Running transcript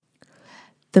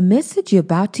The message you're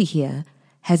about to hear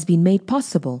has been made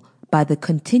possible by the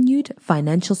continued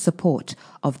financial support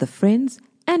of the friends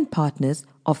and partners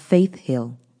of Faith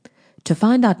Hill. To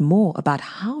find out more about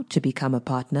how to become a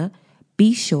partner,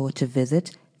 be sure to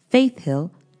visit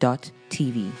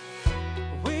faithhill.tv.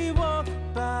 We walk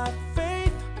by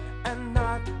faith and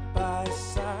not by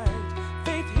sight.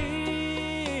 Faith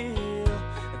Hill,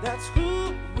 that's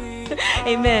who we are.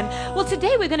 Amen. Well,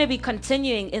 today we're going to be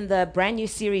continuing in the brand new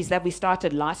series that we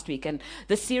started last week. And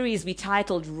the series we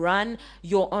titled Run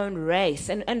Your Own Race.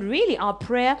 And really our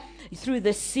prayer through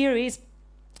this series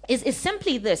is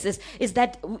simply this, is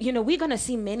that, you know, we're going to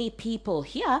see many people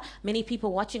here, many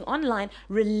people watching online,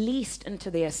 released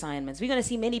into their assignments. We're going to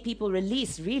see many people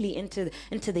released really into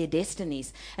their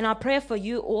destinies. And our prayer for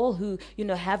you all who, you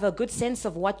know, have a good sense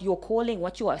of what your calling,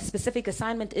 what your specific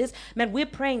assignment is, man, we're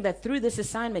praying that through this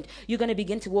assignment, you're going to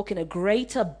begin to walk in a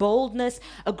greater boldness,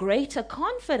 a greater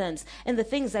confidence in the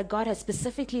things that God has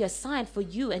specifically assigned for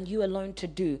you and you alone to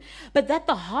do. But that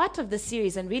the heart of the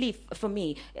series, and really for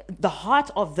me, the heart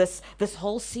of this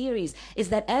whole series is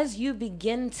that as you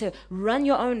begin to run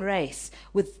your own race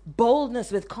with boldness,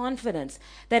 with confidence,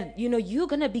 that, you know, you're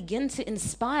going to begin to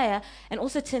inspire and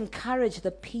also to encourage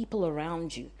the people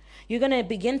around you. You're going to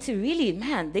begin to really,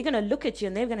 man, they're going to look at you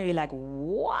and they're going to be like,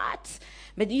 what?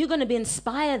 But you're going to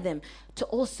inspire them to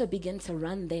also begin to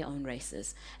run their own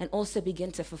races and also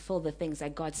begin to fulfill the things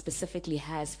that God specifically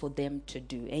has for them to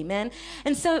do. Amen.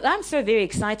 And so I'm so very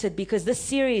excited because this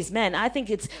series, man, I think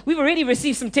we've already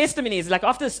received some testimonies. Like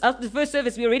after the first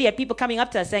service, we already had people coming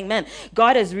up to us saying, man,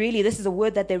 God is really, this is a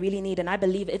word that they really need. And I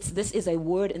believe this is a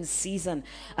word in season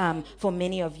for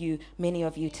many of you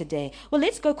today. Well,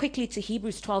 let's go quickly to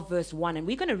Hebrews 12 verse 1, and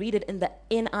we're going to read it in the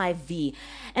NIV.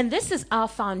 And this is our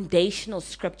foundational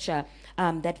scripture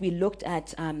that we looked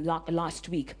at last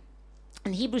week.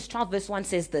 And Hebrews 12 verse 1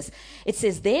 says this. It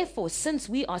says, therefore, since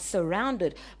we are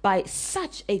surrounded by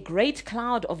such a great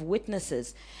cloud of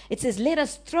witnesses, it says, let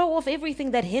us throw off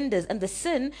everything that hinders and the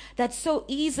sin that so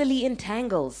easily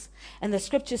entangles. And the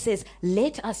scripture says,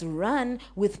 let us run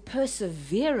with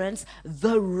perseverance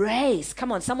the race.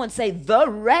 Come on, someone say the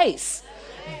race.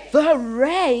 The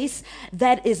race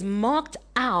that is marked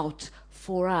out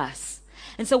for us.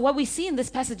 And so what we see in this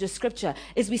passage of scripture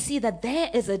is we see that there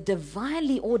is a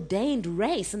divinely ordained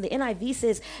race, and the NIV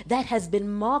says that has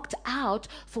been marked out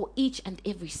for each and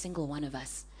every single one of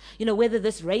us. You know, whether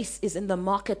this race is in the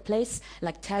marketplace,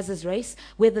 like Taz's race,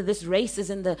 whether this race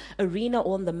is in the arena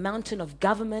or on the mountain of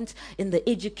government, in the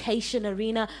education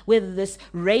arena, whether this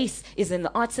race is in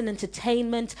the arts and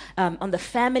entertainment, on the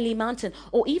family mountain,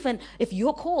 or even if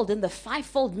you're called in the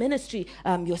fivefold ministry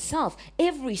yourself,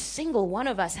 every single one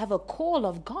of us have a call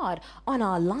of God on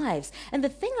our lives. And the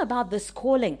thing about this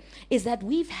calling is that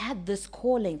we've had this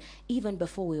calling even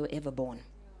before we were ever born.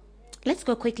 Let's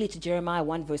go quickly to Jeremiah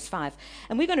 1 verse 5.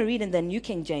 And we're going to read in the New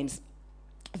King James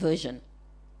Version.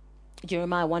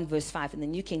 Jeremiah 1 verse 5 in the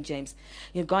New King James.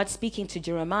 You know, God speaking to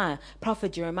Jeremiah,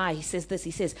 prophet Jeremiah, he says this. He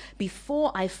says,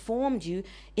 before I formed you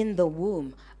in the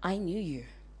womb, I knew you.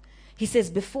 He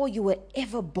says, before you were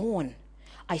ever born,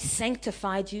 I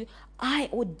sanctified you.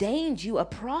 I ordained you a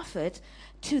prophet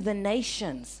to the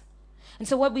nations. And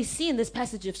so what we see in this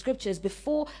passage of scripture is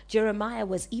before Jeremiah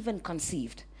was even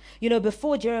conceived, you know,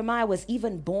 before Jeremiah was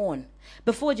even born,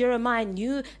 before Jeremiah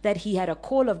knew that he had a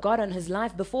call of God on his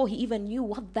life, before he even knew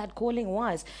what that calling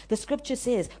was, the scripture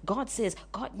says, God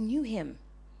knew him.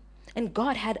 And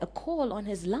God had a call on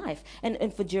his life.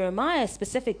 And for Jeremiah's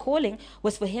specific calling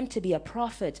was for him to be a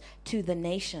prophet to the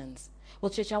nations. Well,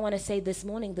 church, I want to say this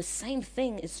morning, the same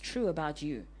thing is true about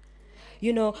you.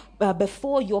 You know,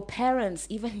 before your parents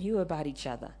even knew about each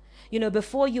other, you know,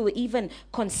 before you were even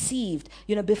conceived,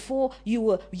 you know, before you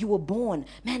were born,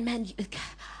 man,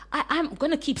 I'm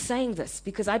going to keep saying this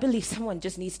because I believe someone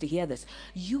just needs to hear this.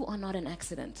 You are not an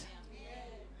accident.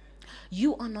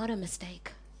 You are not a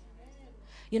mistake.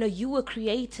 You know, you were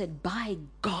created by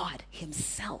God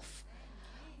himself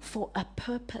for a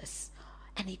purpose,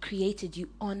 and he created you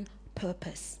on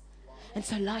purpose. And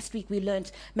so last week we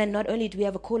learned, man, not only do we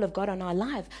have a call of God on our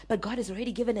life, but God has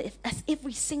already given us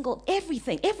everything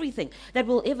that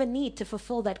we'll ever need to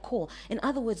fulfill that call. In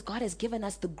other words, God has given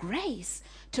us the grace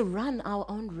to run our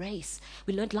own race.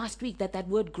 We learned last week that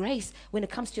word grace, when it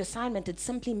comes to assignment, it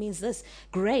simply means this.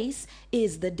 Grace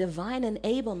is the divine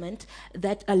enablement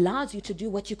that allows you to do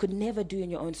what you could never do in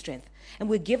your own strength. And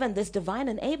we're given this divine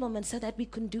enablement so that we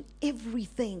can do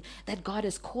everything that God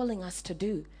is calling us to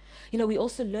do. We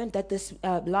also learned that this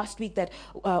last week that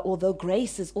although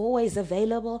grace is always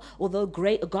available, although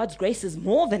God's grace is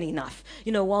more than enough,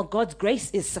 while God's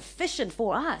grace is sufficient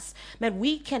for us, man,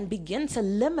 we can begin to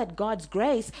limit God's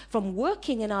grace from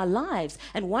working in our lives.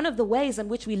 And one of the ways in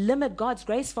which we limit God's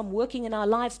grace from working in our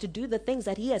lives to do the things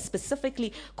that He has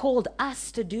specifically called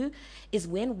us to do is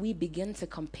when we begin to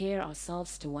compare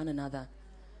ourselves to one another.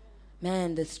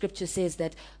 Man, the scripture says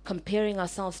that comparing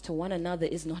ourselves to one another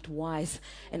is not wise.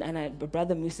 And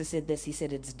Brother Musa said this. He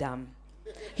said it's dumb.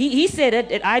 He said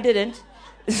it. I didn't.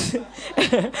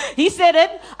 He said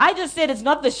it. I just said it's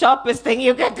not the sharpest thing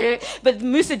you can do. But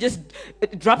Musa just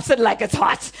drops it like it's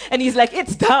hot. And he's like,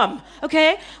 it's dumb.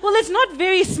 Okay? Well, it's not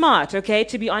very smart, okay,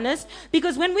 to be honest.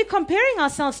 Because when we're comparing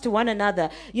ourselves to one another,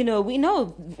 we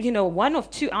know, one of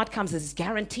two outcomes is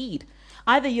guaranteed.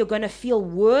 Either you're going to feel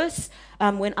worse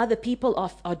when other people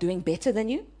are doing better than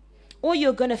you, or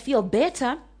you're going to feel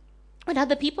better when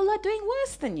other people are doing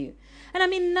worse than you. And I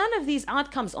mean, none of these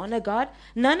outcomes honor God.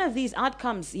 None of these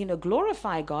outcomes,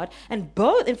 glorify God. And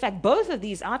both of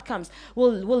these outcomes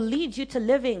will lead you to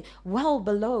living well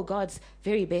below God's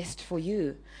very best for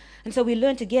you. And so we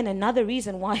learned again another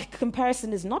reason why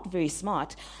comparison is not very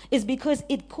smart is because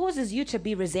it causes you to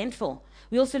be resentful.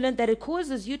 We also learned that it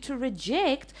causes you to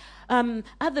reject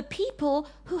other people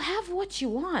who have what you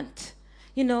want,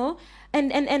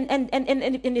 And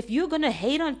if you're going to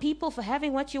hate on people for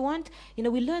having what you want,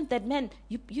 we learned that, man,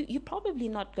 you're probably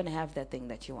not going to have that thing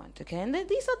that you want, okay? And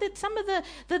these are some of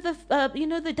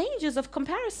the dangers of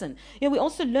comparison. We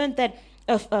also learned that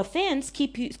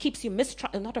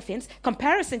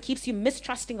comparison keeps you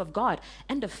mistrusting of God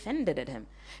and offended at Him.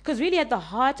 Because really at the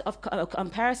heart of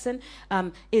comparison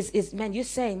is, man, you're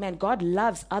saying, man, God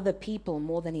loves other people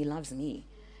more than He loves me.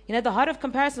 At the heart of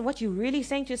comparison, what you're really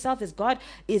saying to yourself is God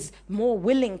is more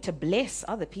willing to bless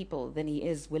other people than He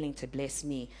is willing to bless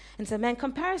me. And so, man,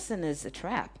 comparison is a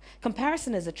trap.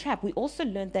 Comparison is a trap. We also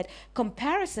learned that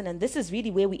comparison, and this is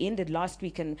really where we ended last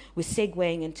week, and we're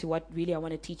segueing into what really I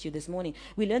want to teach you this morning.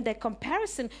 We learned that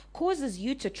comparison causes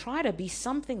you to try to be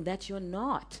something that you're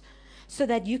not, so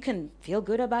that you can feel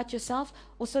good about yourself,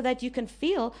 or so that you can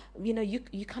feel,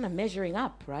 you kind of measuring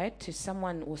up, right, to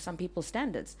someone or some people's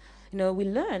standards. We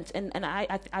learned, and I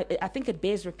think it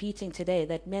bears repeating today,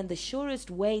 that, man, the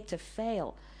surest way to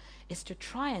fail is to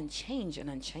try and change an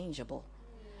unchangeable.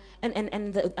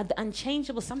 And the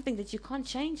unchangeable, something that you can't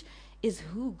change, is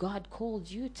who God called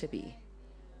you to be.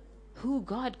 Who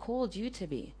God called you to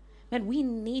be. Man, we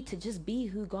need to just be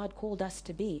who God called us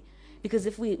to be. Because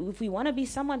if we want to be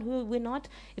someone who we're not,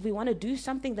 if we want to do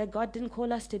something that God didn't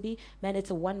call us to be, man,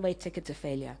 it's a one-way ticket to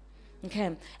failure.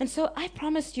 Okay? And so I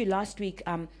promised you last week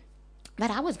that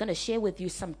I was going to share with you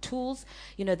some tools,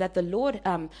 that the Lord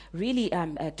really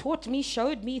taught me,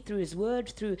 showed me through His Word,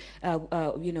 through,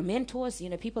 mentors,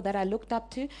 people that I looked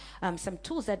up to, some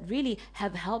tools that really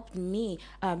have helped me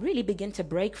really begin to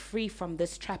break free from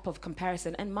this trap of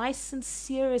comparison. And my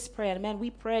sincerest prayer, and man,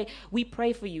 we pray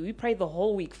for you. We pray the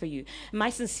whole week for you. My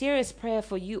sincerest prayer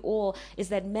for you all is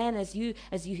that, man, as you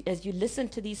listen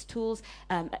to these tools,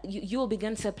 you'll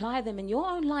begin to apply them in your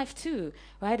own life too,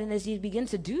 right? And as you begin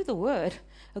to do the Word,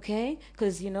 okay?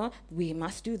 Because, we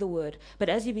must do the Word. But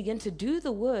as you begin to do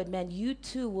the Word, man, you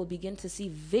too will begin to see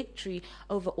victory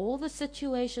over all the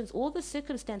situations, all the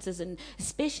circumstances, and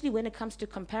especially when it comes to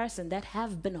comparison that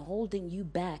have been holding you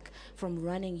back from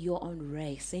running your own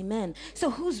race. Amen.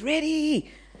 So who's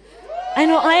ready? I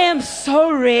know I am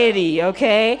so ready,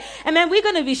 okay? And then we're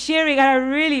going to be sharing,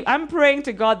 I'm praying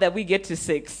to God that we get to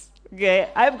 6, okay?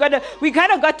 We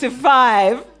kind of got to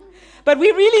 5. But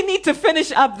we really need to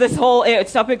finish up this whole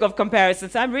topic of comparison.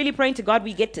 So I'm really praying to God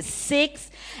we get to 6.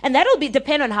 And that'll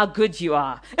depend on how good you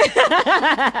are.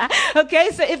 Okay,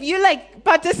 so if you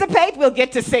participate, we'll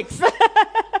get to 6.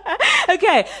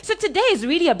 Okay, so today is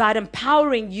really about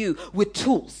empowering you with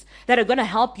tools that are going to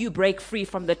help you break free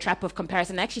from the trap of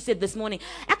comparison. I actually said this morning,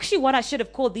 what I should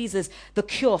have called these is the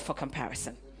cure for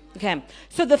comparison. Okay,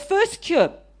 so the first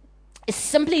cure is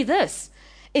simply this.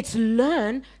 It's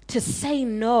learn to say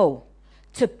no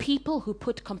to people who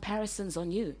put comparisons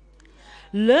on you.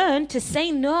 Learn to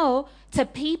say no to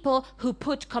people who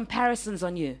put comparisons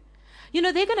on you. There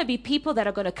are going to be people that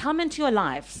are going to come into your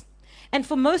lives. And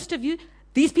for most of you,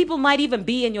 these people might even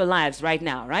be in your lives right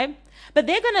now, right? But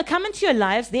they're going to come into your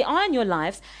lives, they are in your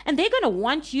lives, and they're going to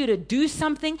want you to do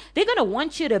something. They're going to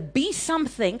want you to be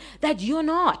something that you're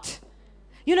not.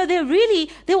 There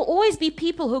will always be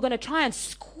people who are going to try and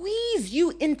squeeze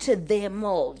you into their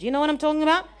mold. You know what I'm talking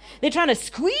about? They're trying to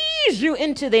squeeze you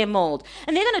into their mold.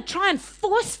 And they're going to try and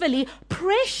forcefully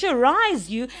pressurize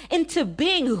you into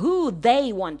being who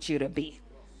they want you to be.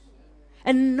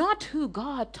 and not who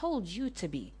God told you to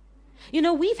be. You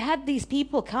know, we've had these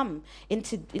people come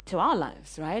into our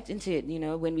lives, right? Into, you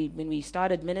know, when we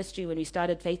started ministry, when we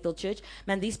started Faithful Church,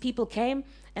 man, these people came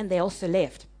and they also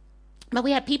left. But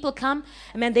we had people come,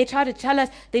 and man, they tried to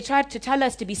tell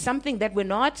us to be something that we're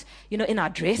not, you know, in our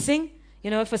dressing.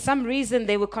 You know, for some reason,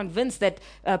 they were convinced that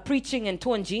preaching in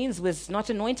torn jeans was not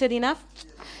anointed enough.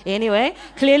 Anyway,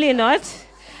 clearly not.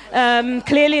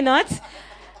 Clearly not.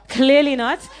 Clearly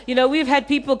not. You know, we've had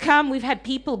people come, we've had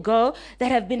people go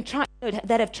that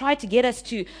have tried to get us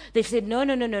to, they've said,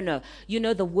 no. You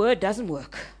know, the word doesn't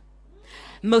work.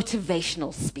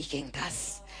 Motivational speaking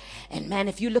does. And man,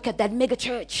 if you look at that mega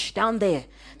church down there,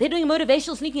 they're doing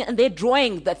motivational speaking and they're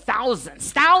drawing the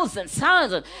thousands.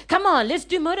 Come on, let's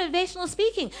do motivational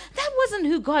speaking. That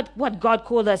wasn't what God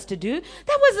called us to do.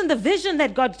 That wasn't the vision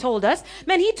that God told us.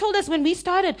 Man, he told us when we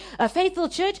started a Faithful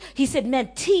Church, he said, man,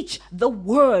 teach the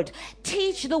word.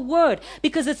 Teach the word,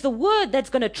 because it's the word that's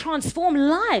going to transform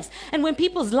lives. And when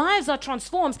people's lives are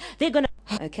transformed, they're going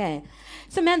to, okay.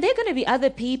 So, man, there are going to be other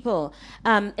people,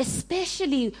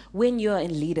 especially when you're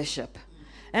in leadership.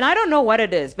 And I don't know what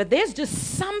it is, but there's just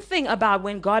something about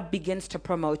when God begins to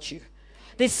promote you.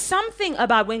 There's something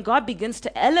about when God begins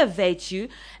to elevate you,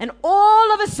 and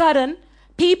all of a sudden,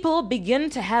 people begin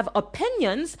to have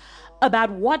opinions about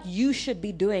what you should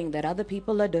be doing that other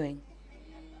people are doing.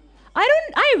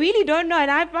 I really don't know, and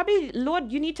I probably,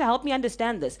 Lord, you need to help me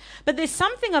understand this. But there's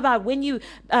something about when you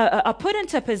are put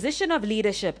into a position of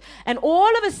leadership, and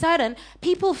all of a sudden,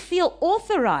 people feel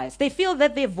authorized. They feel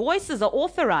that their voices are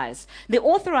authorized. They're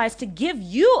authorized to give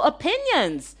you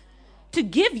opinions,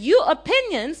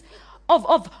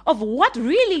 of what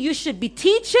really you should be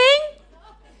teaching,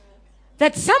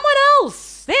 that someone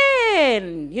else,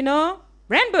 then, you know,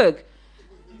 Randburg,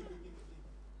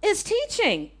 is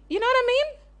teaching. You know what I mean?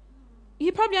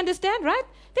 You probably understand, right?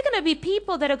 There are going to be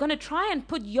people that are going to try and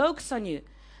put yokes on you,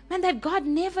 man, that God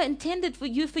never intended for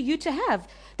you to have.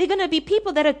 There are going to be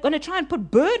people that are going to try and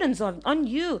put burdens on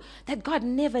you that God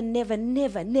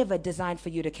never designed for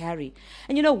you to carry.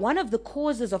 And you know, one of the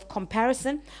causes of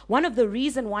comparison, one of the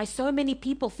reasons why so many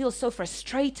people feel so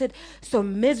frustrated, so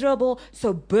miserable,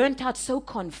 so burnt out, so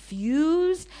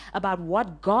confused about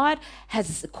what God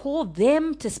has called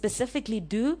them to specifically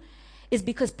do, is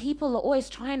because people are always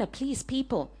trying to please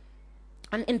people.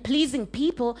 And in pleasing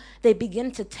people, they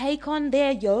begin to take on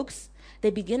their yokes. They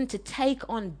begin to take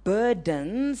on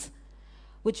burdens,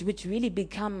 which really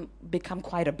become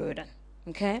quite a burden.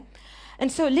 Okay? And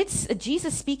so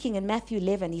Jesus speaking in Matthew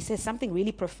 11, he says something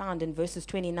really profound in verses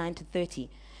 29 to 30.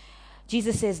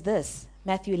 Jesus says this,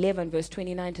 Matthew 11, verse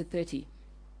 29 to 30.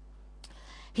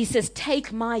 He says,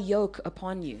 take my yoke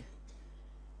upon you.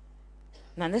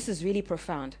 Now, this is really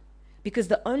profound. Because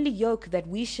the only yoke that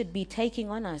we should be taking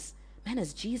on us, man,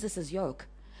 is Jesus' yoke.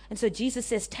 And so Jesus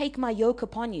says, take my yoke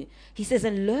upon you. He says,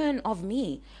 and learn of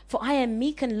me, for I am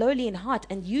meek and lowly in heart,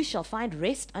 and you shall find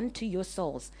rest unto your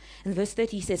souls. In verse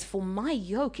 30, he says, for my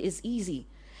yoke is easy.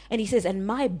 And he says, and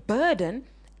my burden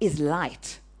is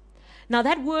light. Now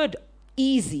that word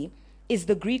easy is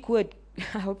the Greek word,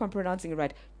 I hope I'm pronouncing it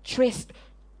right, chrestos.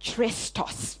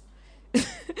 Chrestos.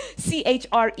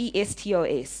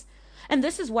 And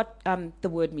this is what the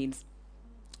word means.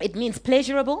 It means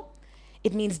pleasurable.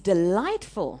 It means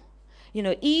delightful. You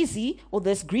know, easy, or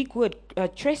this Greek word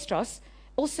chrestos,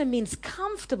 also means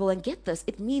comfortable. And get this,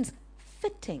 it means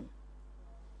fitting.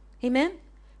 Amen?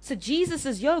 So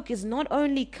Jesus' yoke is not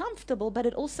only comfortable, but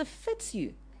it also fits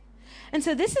you. And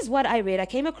so this is what I read. I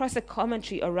came across a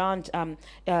commentary around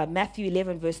Matthew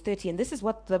 11, verse 30, and this is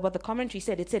what the commentary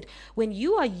said. It said, when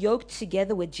you are yoked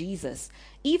together with Jesus,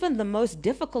 even the most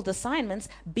difficult assignments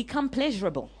become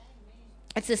pleasurable.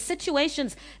 It's the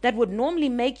situations that would normally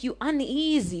make you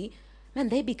uneasy, man,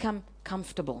 they become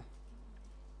comfortable.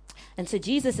 And so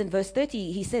Jesus in verse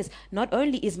 30, he says, not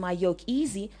only is my yoke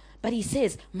easy, but he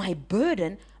says, my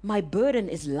burden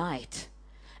is light.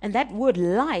 And that word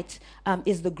light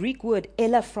is the Greek word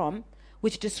elafron,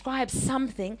 which describes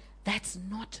something that's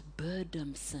not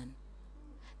burdensome.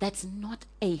 That's not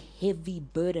a heavy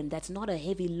burden. That's not a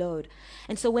heavy load.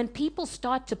 And so when people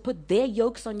start to put their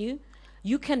yokes on you,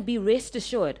 you can be rest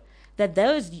assured that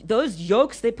those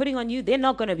yokes they're putting on you, they're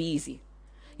not going to be easy.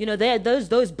 You know,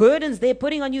 those burdens they're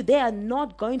putting on you, they are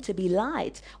not going to be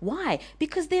light. Why?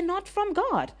 Because they're not from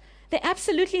God. They're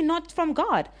absolutely not from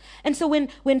God. And so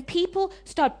when people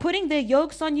start putting their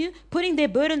yokes on you, putting their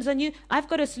burdens on you, I've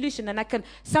got a solution, and I can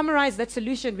summarize that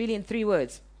solution really in 3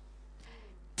 words.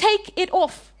 Take it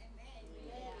off.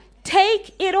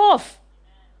 Take it off.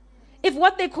 If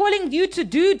what they're calling you to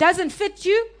do doesn't fit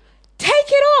you, take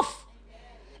it off.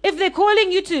 If they're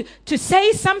calling you to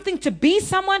say something, to be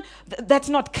someone that's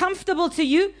not comfortable to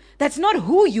you, that's not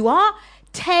who you are,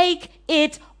 take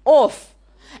it off.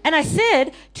 And I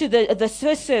said to the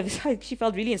first service, she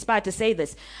felt really inspired to say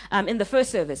this in the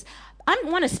first service. I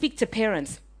want to speak to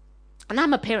parents. And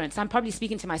I'm a parent, so I'm probably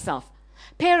speaking to myself.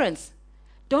 Parents,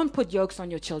 don't put yokes on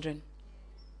your children.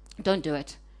 Don't do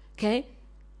it, okay?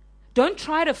 Don't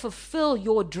try to fulfill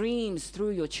your dreams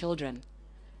through your children.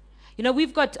 You know,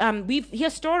 we've hear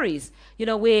stories, you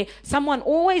know, where someone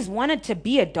always wanted to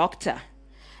be a doctor.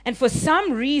 And for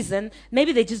some reason,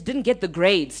 maybe they just didn't get the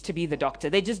grades to be the doctor.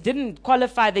 They just didn't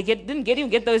qualify. They didn't even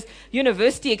get those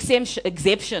university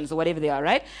exemptions or whatever they are,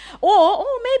 right? Or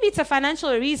maybe it's a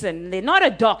financial reason. They're not a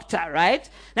doctor, right?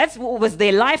 That was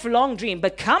their lifelong dream.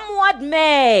 But come what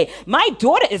may, my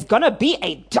daughter is going to be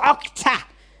a doctor.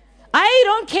 I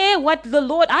don't care what the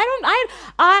Lord,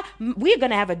 we're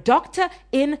going to have a doctor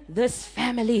in this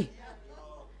family.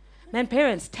 Man,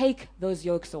 parents, take those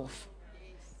yokes off.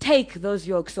 Take those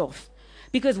yokes off.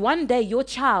 Because one day your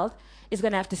child is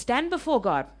going to have to stand before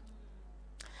God.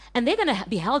 And they're going to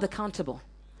be held accountable.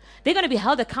 They're going to be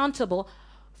held accountable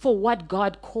for what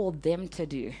God called them to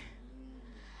do.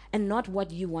 And not what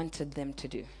you wanted them to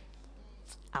do.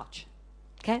 Ouch.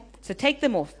 Okay? So take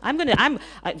them off. I'm going to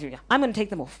take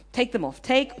them off. Take them off.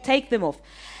 Take them off.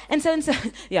 And so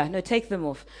take them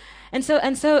off. And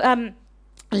so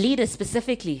leaders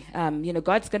specifically,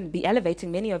 God's going to be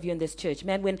elevating many of you in this church.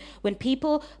 Man, when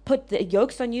people put the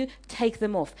yokes on you, take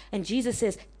them off. And Jesus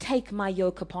says, take my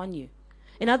yoke upon you.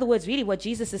 In other words, really what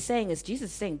Jesus is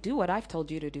saying, do what I've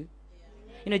told you to do.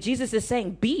 Jesus is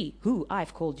saying, be who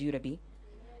I've called you to be.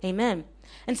 Amen.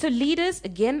 And so leaders,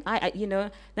 again,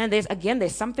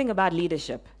 there's something about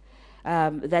leadership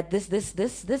that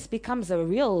this becomes a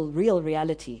real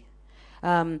reality.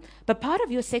 But part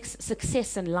of your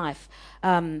success in life,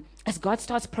 as God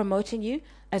starts promoting you,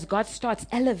 as God starts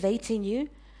elevating you,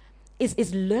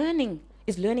 is learning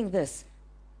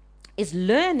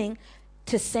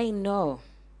to say no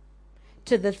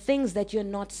to the things that you're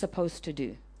not supposed to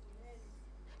do,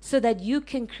 so that you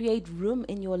can create room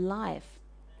in your life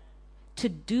to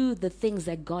do the things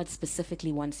that God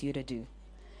specifically wants you to do.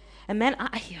 And man,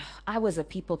 I was a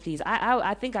people pleaser.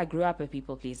 I think I grew up a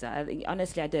people pleaser.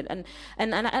 Honestly, I did. And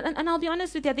I'll be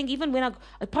honest with you, I think even when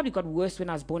it probably got worse when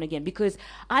I was born again, because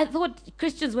I thought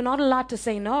Christians were not allowed to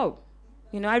say no.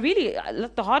 I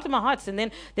let the heart of my hearts, and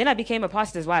then I became a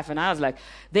pastor's wife, and I was like,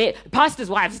 pastors'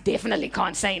 wives definitely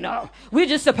can't say no. We're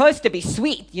just supposed to be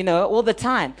sweet, all the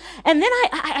time. And then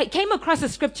I came across a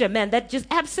scripture, man, that just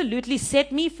absolutely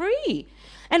set me free.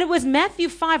 And it was Matthew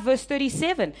 5, verse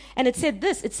 37. And it said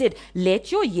this. It said,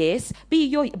 let your yes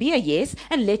be a yes,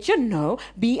 and let your no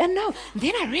be a no. And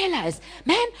then I realized,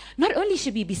 man, not only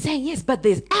should we be saying yes, but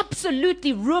there's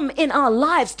absolutely room in our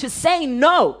lives to say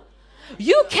no.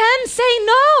 You can say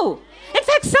no. In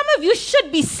fact, some of you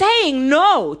should be saying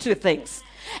no to things.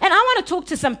 And I want to talk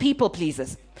to some people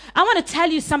pleasers. I want to tell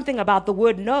you something about the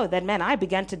word no that, man, I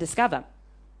began to discover.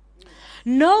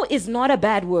 No is not a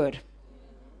bad word.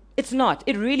 It's not.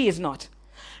 It really is not.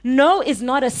 No is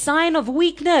not a sign of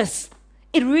weakness.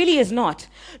 It really is not.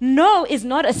 No is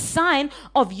not a sign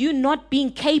of you not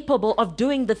being capable of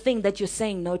doing the thing that you're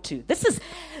saying no to. This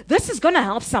is going to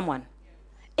help someone.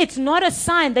 It's not a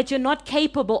sign that you're not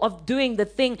capable of doing the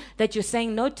thing that you're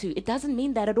saying no to. It doesn't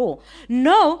mean that at all.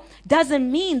 No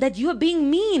doesn't mean that you're being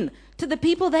mean to the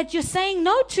people that you're saying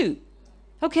no to.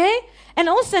 Okay? And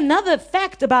also another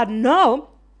fact about no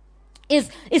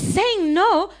is saying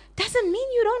no doesn't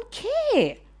mean you don't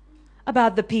care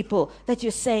about the people that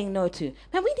you're saying no to.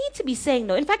 Man, we need to be saying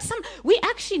no. In fact, we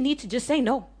actually need to just say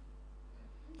no.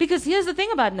 Because here's the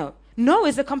thing about no. No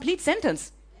is a complete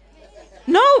sentence.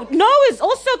 No is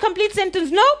also a complete sentence.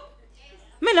 No.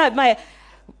 I mean,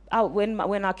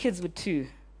 when our kids were 2,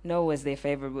 no was their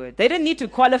favorite word. They didn't need to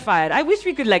qualify it. I wish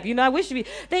we could they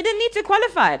didn't need to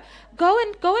qualify it. Go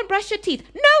and brush your teeth.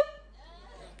 No.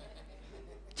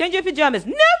 Change your pajamas.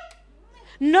 No.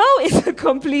 No is a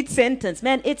complete sentence.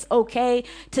 Man, it's okay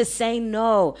to say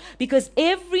no, because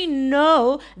every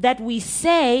no that we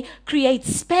say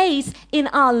creates space in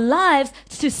our lives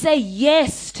to say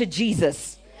yes to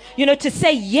Jesus. To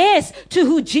say yes to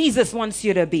who Jesus wants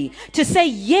you to be, to say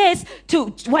yes to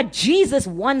what Jesus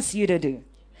wants you to do.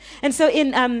 And so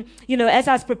as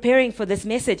I was preparing for this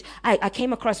message, I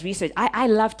came across research. I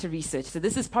love to research. So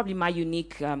this is probably my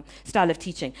unique style of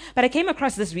teaching. But I came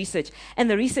across this research, and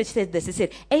the research said this. It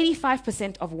said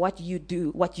 85% of what you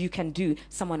can do,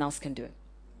 someone else can do it.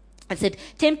 It said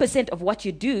 10% of what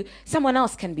you do, someone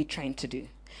else can be trained to do.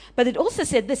 But it also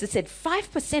said this. It said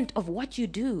 5% of what you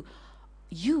do,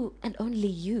 you and only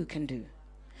you can do.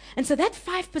 And so that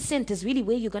 5% is really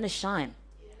where you're going to shine.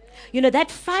 You know, that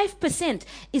 5%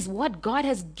 is what God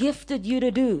has gifted you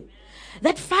to do.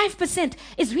 That 5%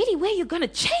 is really where you're going to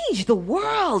change the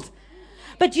world.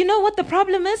 But you know what the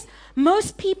problem is?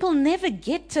 Most people never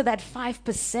get to that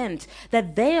 5%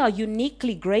 that they are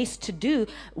uniquely graced to do.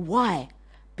 Why?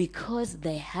 Because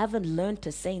they haven't learned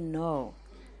to say no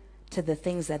to the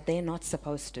things that they're not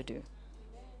supposed to do,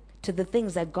 to the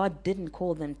things that God didn't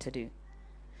call them to do.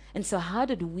 And so how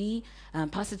did we,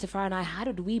 Pastor Tafara and I, how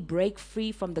did we break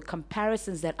free from the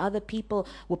comparisons that other people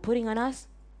were putting on us?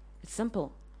 It's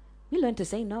simple. We learned to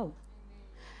say no.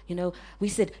 You know, we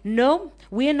said, no,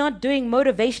 we're not doing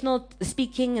motivational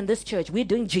speaking in this church. We're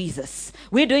doing Jesus.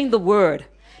 We're doing the word.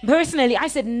 Personally, I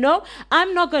said, no,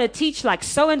 I'm not going to teach like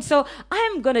so-and-so.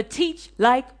 I'm going to teach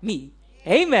like me.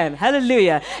 Amen.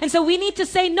 Hallelujah. And so we need to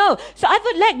say no. So I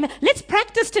thought, like, let's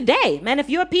practice today. Man, if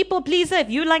you're a people pleaser, if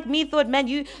you like me thought, man,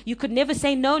 you could never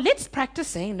say no, let's practice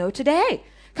saying no today.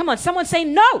 Come on, someone say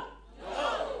no.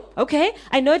 No. Okay,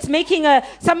 I know it's making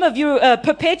some of you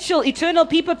perpetual, eternal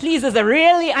people pleasers are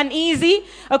really uneasy,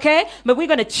 okay? But we're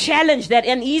going to challenge that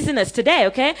uneasiness today,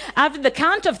 okay? After the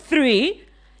count of 3,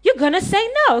 you're going to say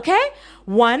no, okay?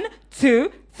 1,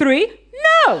 2, 3,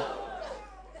 no.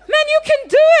 Man, you can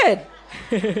do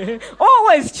it.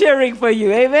 Always cheering for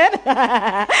you, amen?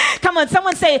 Come on,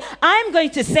 someone say, I'm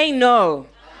going to say no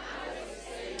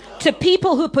to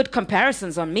people who put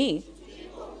comparisons on me.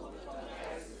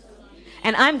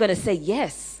 And I'm going to say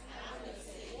yes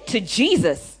to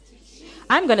Jesus.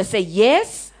 I'm going to say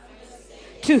yes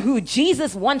to who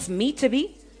Jesus wants me to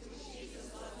be.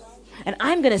 And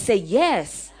I'm going to say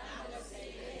yes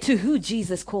to who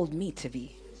Jesus called me to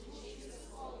be.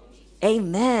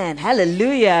 Amen.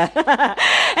 Hallelujah.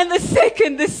 And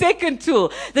the second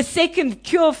tool, the second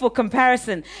cure for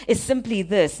comparison is simply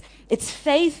this. It's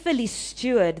faithfully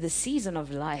steward the season of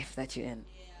life that you're in.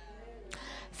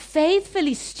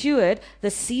 Faithfully steward the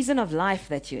season of life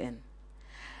that you're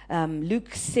in.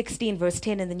 Luke 16 verse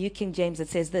 10 in the New King James, it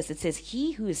says this. It says,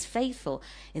 he who is faithful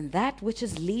in that which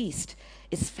is least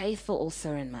is faithful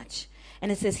also in much.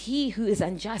 And it says, he who is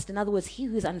unjust, in other words, he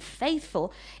who is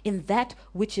unfaithful in that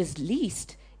which is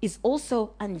least is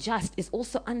also unjust, is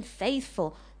also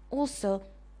unfaithful, also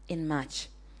in much.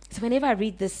 So whenever I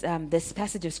read this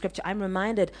passage of scripture, I'm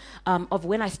reminded of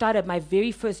when I started my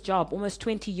very first job almost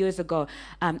 20 years ago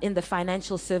in the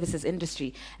financial services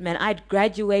industry. Man, I'd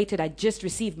graduated. I just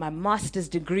received my master's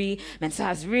degree. Man, so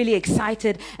I was really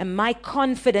excited. And my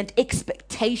confident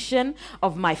expectation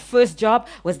of my first job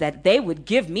was that they would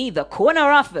give me the corner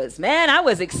offers. Man, I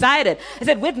was excited. I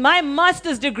said, with my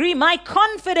master's degree, my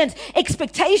confident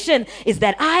expectation is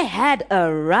that I had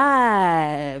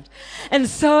arrived. And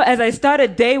so as I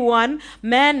started day one,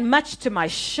 man, much to my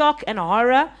shock and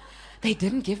horror, they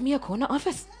didn't give me a corner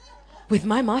office with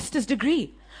my master's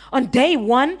degree. On day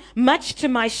one, much to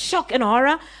my shock and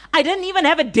horror, I didn't even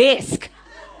have a desk.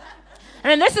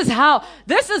 And this is how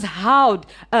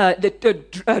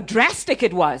drastic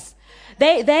it was.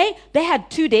 They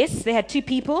had 2 desks. They had 2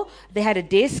 people. They had a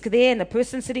desk there and a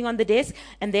person sitting on the desk.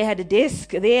 And they had a desk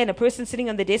there and a person sitting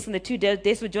on the desk. And the 2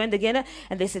 desks were joined together.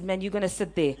 And they said, man, you're going to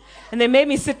sit there. And they made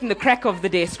me sit in the crack of the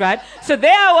desk, right? So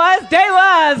there I was, day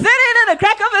one, sitting in the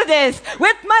crack of the desk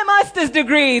with my master's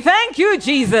degree. Thank you,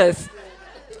 Jesus.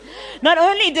 Not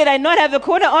only did I not have a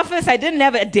corner office, I didn't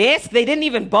have a desk. They didn't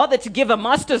even bother to give a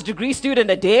master's degree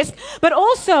student a desk. But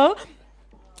also,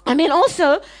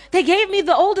 they gave me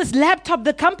the oldest laptop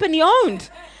the company owned.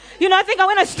 You know, I think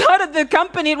when I started the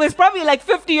company, it was probably like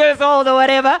 50 years old or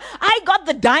whatever. I got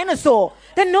the dinosaur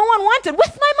that no one wanted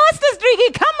with my master's degree.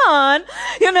 Come on,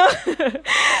 you know.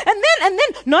 and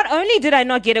then, not only did I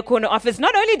not get a corner office,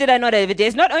 not only did I not have a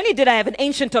desk, not only did I have an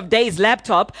Ancient of Days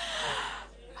laptop,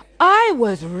 I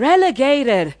was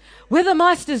relegated with a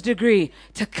master's degree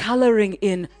to coloring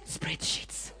in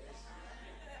spreadsheets.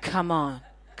 Come on.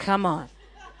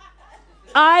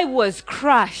 I was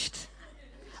crushed.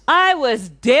 I was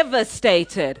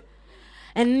devastated.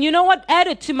 And you know what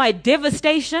added to my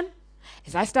devastation?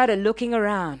 Is I started looking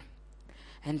around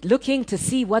and looking to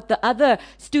see what the other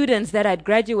students that I'd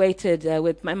graduated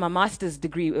with my master's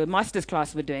degree, master's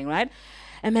class were doing, right?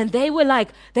 And then they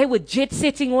were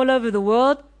jet-setting all over the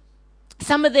world.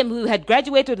 Some of them who had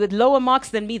graduated with lower marks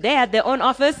than me, they had their own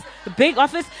office, the big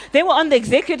office. They were on the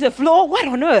executive floor. What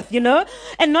on earth, you know?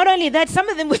 And not only that, some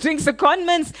of them were doing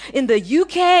secondments in the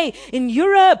UK, in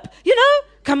Europe, you know?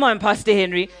 Come on, Pastor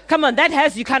Henry. Come on, that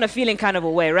has you kind of feeling kind of a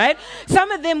way, right? Some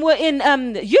of them were in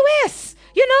US,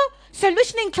 you know?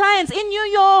 Solutioning clients in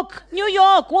New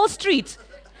York, Wall Street.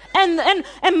 And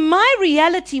my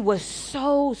reality was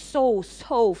so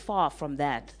far from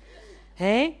that.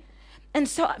 Hey? And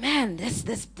so, man,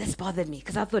 this bothered me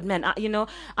because I thought, man,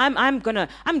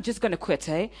 I'm just gonna quit,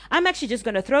 eh? I'm actually just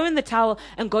gonna throw in the towel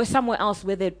and go somewhere else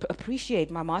where they'd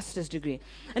appreciate my master's degree.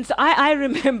 And so I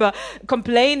remember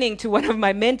complaining to one of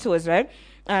my mentors, right?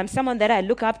 Someone that I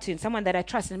look up to and someone that I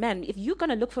trust. And man, if you're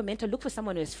gonna look for a mentor, look for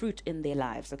someone who has fruit in their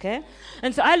lives, okay?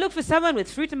 And so I look for someone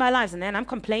with fruit in my lives, and then I'm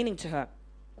complaining to her.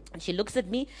 And she looks at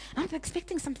me, and I'm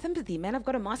expecting some sympathy. Man, I've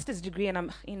got a master's degree,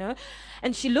 and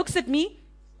and she looks at me.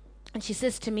 And she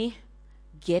says to me,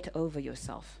 get over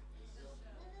yourself.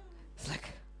 It's like,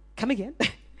 come again?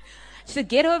 She said,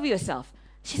 get over yourself.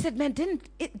 She said, man,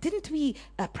 didn't we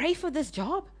pray for this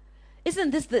job?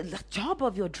 Isn't this the job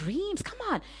of your dreams? Come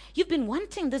on. You've been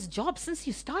wanting this job since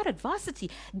you started varsity.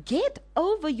 Get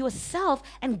over yourself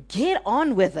and get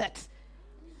on with it.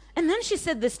 And then she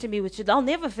said this to me, which I'll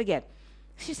never forget.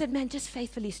 She said, man, just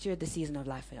faithfully steward the season of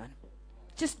life you're on.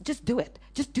 Just do it.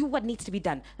 Just do what needs to be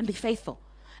done and be faithful.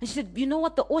 And she said, you know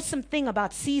what the awesome thing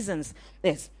about seasons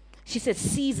is? She said,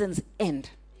 seasons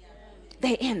end.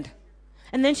 They end.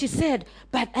 And then she said,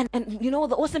 and you know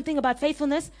the awesome thing about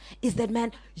faithfulness is that,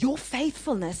 man, your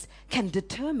faithfulness can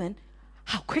determine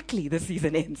how quickly the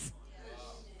season ends.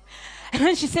 And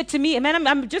then she said to me, and man,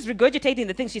 I'm just regurgitating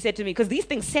the things she said to me because these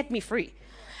things set me free.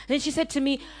 And then she said to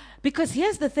me, because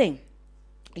here's the thing.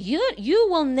 You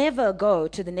will never go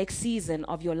to the next season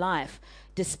of your life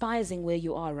despising where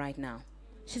you are right now.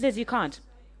 She says you can't.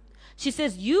 She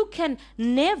says you can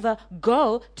never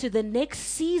go to the next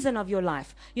season of your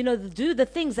life. Do the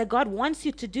things that God wants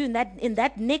you to do in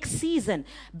that next season.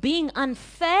 Being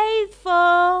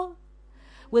unfaithful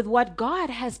with what God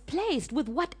has placed, with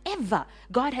whatever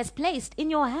God has placed in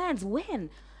your hands. When?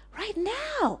 Right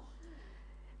now.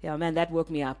 Yeah, man, that woke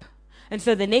me up. And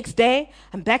so the next day,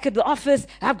 I'm back at the office.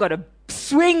 I've got a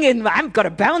swing and I've got a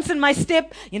bounce in my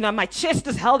step. My chest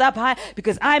is held up high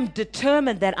because I'm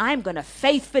determined that I'm going to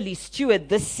faithfully steward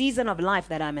this season of life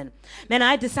that I'm in. Man,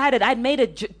 I decided I'd made a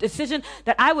decision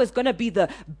that I was going to be the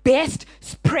best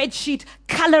spreadsheet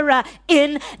colorer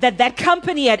in that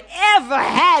company had ever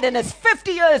had in its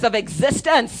 50 years of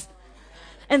existence.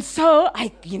 And so I,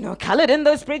 colored in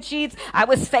those spreadsheets. I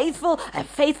was faithful. I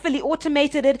faithfully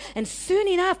automated it. And soon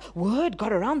enough, word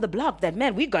got around the block that,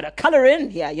 man, we got to color in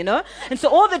here, And so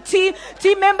all the team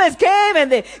members came and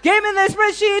they gave me their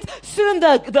spreadsheets. Soon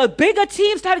the bigger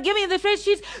team started giving me the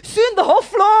spreadsheets. Soon the whole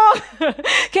floor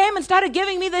came and started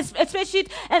giving me this spreadsheet.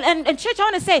 And church, I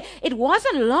want to say, it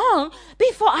wasn't long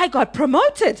before I got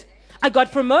promoted. I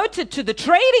got promoted to the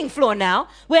trading floor now,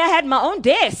 where I had my own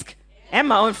desk. And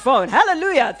my own phone.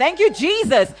 Hallelujah. Thank you,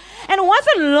 Jesus. And it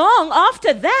wasn't long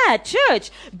after that,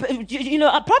 church,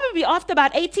 probably after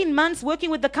about 18 months working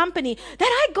with the company,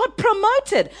 that I got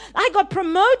promoted. I got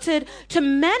promoted to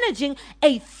managing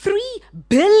a 3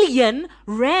 billion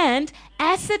rand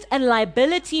asset and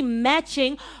liability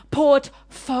matching portfolio.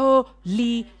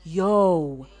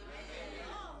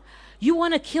 You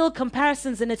want to kill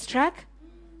comparisons in its track?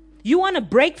 You want to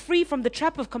break free from the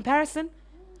trap of comparison?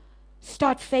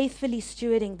 Start faithfully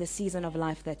stewarding the season of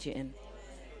life that you're in.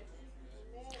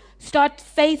 Start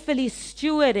faithfully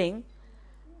stewarding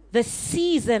the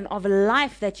season of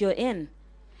life that you're in.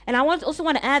 And I also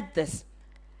want to add this.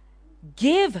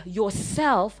 Give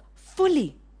yourself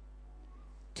fully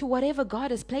to whatever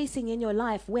God is placing in your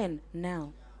life. When?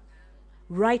 Now.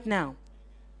 Right now.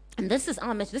 And this is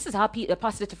our mission. This is how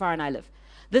Pastor Tafara and I live.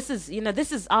 This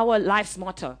is our life's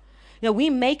motto. We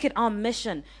make it our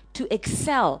mission to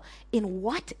excel in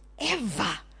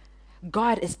whatever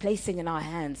God is placing in our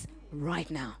hands right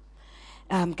now.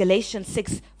 Galatians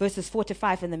 6 verses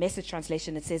 4-5 in the Message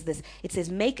translation, it says this. It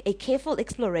says, make a careful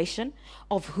exploration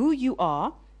of who you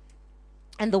are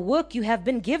and the work you have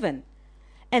been given.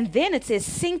 And then it says,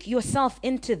 sink yourself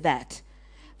into that.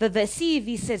 The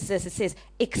CEV says this. It says,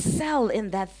 excel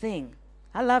in that thing.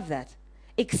 I love that.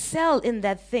 Excel in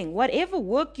that thing. Whatever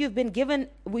work you've been given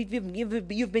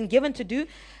to do,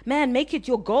 man, make it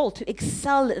your goal to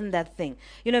excel in that thing.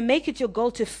 Make it your goal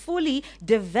to fully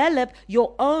develop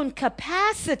your own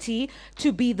capacity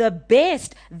to be the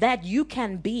best that you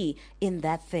can be in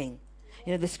that thing.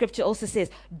 The scripture also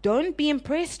says, don't be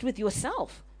impressed with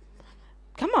yourself.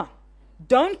 Come on.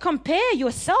 Don't compare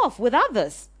yourself with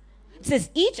others. It says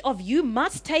each of you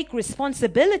must take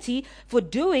responsibility for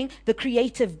doing the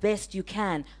creative best you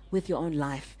can with your own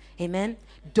life. Amen.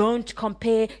 Don't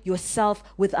compare yourself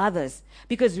with others,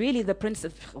 because really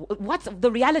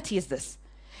the reality is this.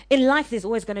 In life, there's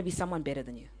always going to be someone better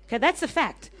than you. Okay, that's a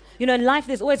fact. In life,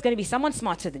 there's always going to be someone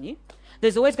smarter than you.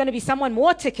 There's always going to be someone more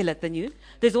articulate than you.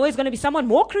 There's always going to be someone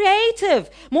more creative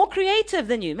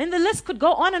than you. The list could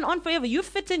go on and on forever. You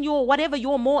fit in your whatever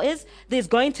your more is, there's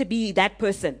going to be that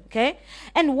person, okay?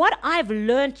 And what I've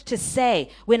learned to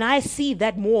say when I see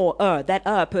that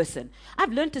person,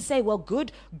 I've learned to say, well,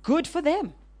 good for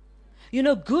them.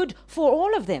 Good for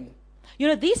all of them.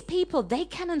 These people, they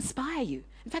can inspire you.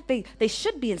 In fact, they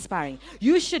should be inspiring.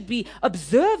 You should be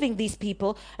observing these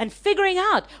people and figuring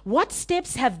out what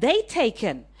steps have they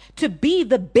taken to be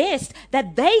the best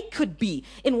that they could be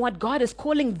in what God is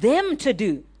calling them to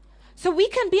do. So we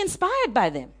can be inspired by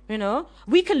them,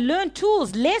 We can learn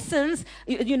tools, lessons,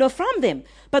 from them.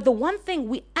 But the one thing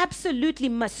we absolutely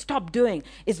must stop doing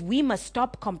is we must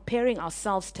stop comparing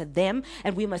ourselves to them,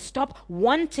 and we must stop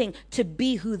wanting to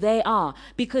be who they are,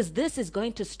 because this is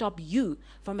going to stop you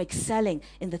from excelling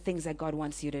in the things that God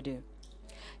wants you to do.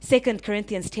 2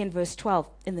 Corinthians 10 verse 12,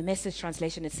 in the Message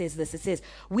translation, it says this. It says,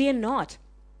 we are not,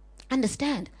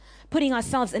 understand, putting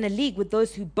ourselves in a league with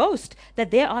those who boast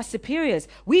that they are superiors.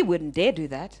 We wouldn't dare do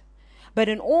that. But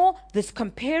in all this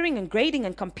comparing and grading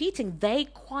and competing, they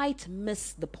quite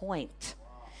miss the point.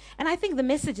 And I think the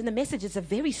message is a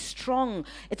very strong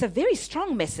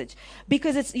message,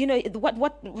 because it's,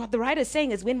 what the writer is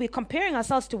saying is when we're comparing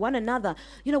ourselves to one another,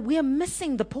 we're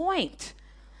missing the point.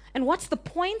 And what's the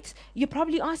point? You're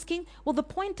probably asking. Well, the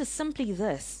point is simply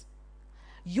this.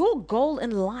 Your goal in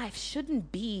life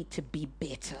shouldn't be to be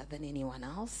better than anyone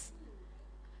else.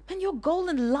 And your goal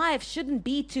in life shouldn't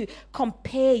be to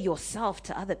compare yourself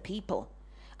to other people.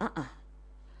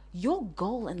 Your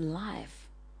goal in life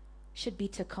should be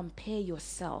to compare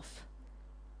yourself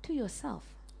to yourself.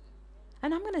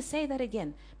 And I'm going to say that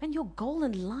again. Your goal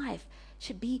in life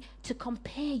should be to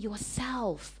compare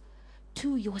yourself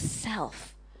to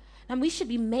yourself. And we should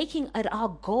be making it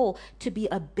our goal to be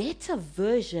a better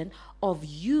version of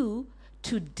you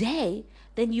today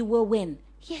than you were when?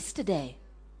 Yesterday.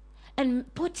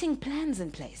 And putting plans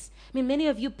in place. Many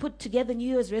of you put together New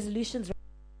Year's resolutions.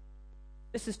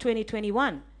 This is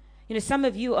 2021. Some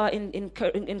of you are in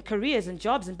careers and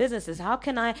jobs and businesses. How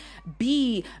can I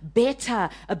be better,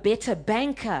 a better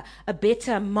banker, a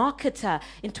better marketer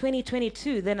in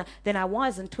 2022 than I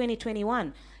was in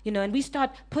 2021? And we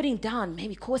start putting down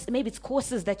maybe it's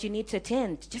courses that you need to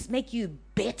attend to just make you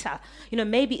better.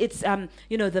 Maybe it's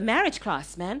the marriage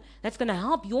class, man. That's going to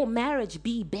help your marriage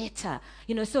be better.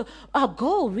 So our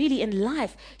goal really in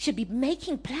life should be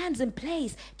making plans in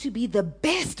place to be the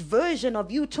best version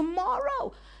of you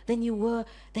tomorrow than you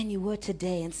were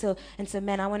today. And so,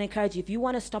 man, I want to encourage you, if you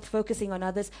want to stop focusing on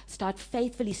others, start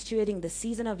faithfully stewarding the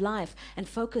season of life and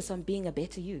focus on being a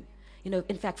better you.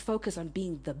 In fact, focus on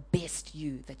being the best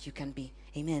you that you can be.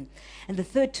 Amen. And the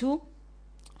third tool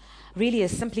really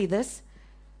is simply this.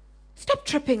 Stop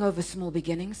tripping over small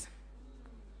beginnings.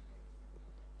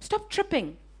 Stop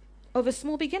tripping over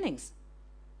small beginnings.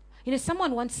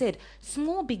 Someone once said,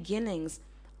 small beginnings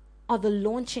are the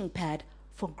launching pad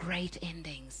for great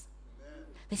endings. Amen.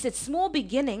 They said small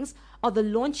beginnings are the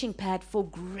launching pad for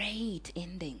great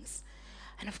endings.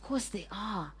 And of course they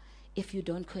are if you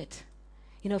don't quit.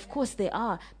 Of course they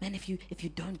are, man, if you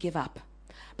don't give up.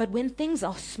 But when things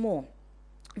are small,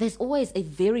 there's always a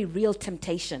very real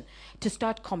temptation to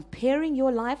start comparing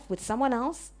your life with someone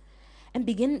else and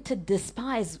begin to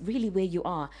despise really where you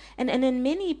are. And in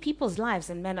many people's lives,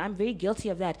 and man, I'm very guilty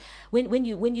of that. When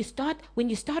you start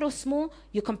off small,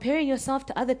 you're comparing yourself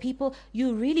to other people,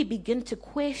 you really begin to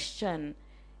question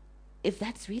if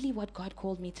that's really what God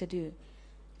called me to do.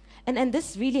 And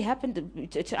this really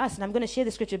happened to us, and I'm going to share the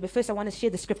scripture, but first I want to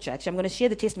share the scripture. Actually, I'm going to share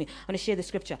the testimony. I want to share the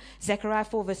scripture. Zechariah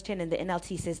 4 verse 10 in the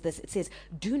NLT says this. It says,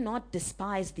 do not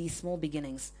despise these small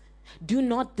beginnings. Do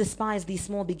not despise these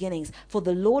small beginnings, for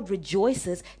the Lord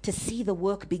rejoices to see the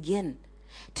work begin,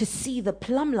 to see the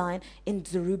plumb line in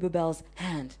Zerubbabel's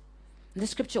hand. And this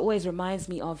scripture always reminds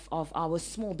me of our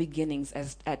small beginnings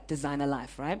at Designer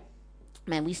Life, right?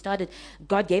 Man,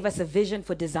 God gave us a vision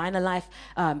for Designer Life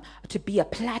to be a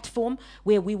platform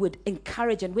where we would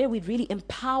encourage and where we'd really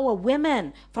empower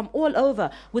women from all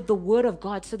over with the word of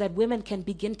God, so that women can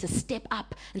begin to step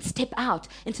up and step out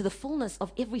into the fullness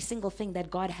of every single thing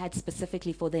that God had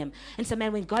specifically for them. And so,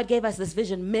 man, when God gave us this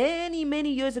vision many,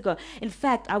 many years ago, in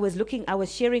fact, I was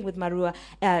sharing with Marua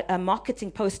a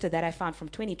marketing poster that I found from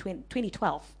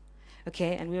 2012.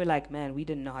 Okay, and we were like, man, we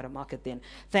didn't know how to market then.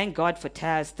 Thank God for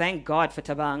Taz, thank God for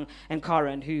Tabang and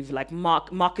Karen, who've like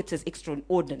marketers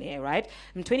extraordinary, right?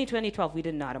 In 2012, we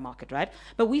didn't know how to market, right?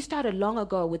 But we started long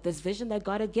ago with this vision that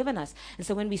God had given us. And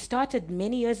so when we started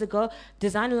many years ago,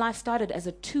 Designer Life started as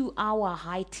a 2-hour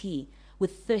high tea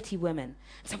with 30 women.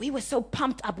 So we were so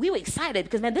pumped up. We were excited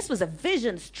because, man, this was a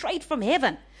vision straight from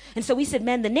heaven. And so we said,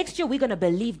 man, the next year we're going to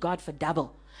believe God for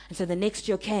double. And so the next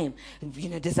year came,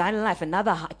 Designer Life,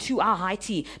 another 2-hour high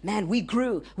tea. Man, we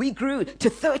grew to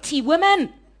 30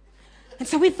 women. And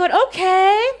so we thought,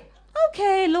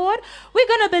 okay, Lord, we're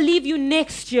going to believe you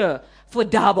next year for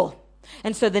double.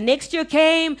 And so the next year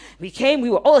came, we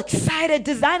were all excited,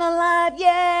 Designer Life,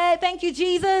 yay, thank you,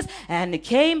 Jesus. And it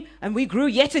came, and we grew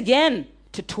yet again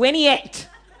to 28.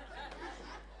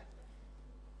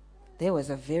 There was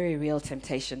a very real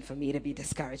temptation for me to be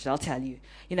discouraged, I'll tell you.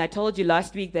 I told you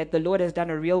last week that the Lord has done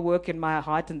a real work in my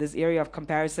heart in this area of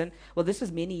comparison. Well, this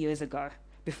was many years ago,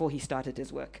 before he started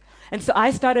his work. And so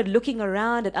I started looking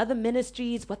around at other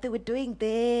ministries, what they were doing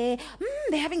there.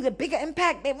 They're having a bigger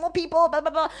impact. There are more people, blah,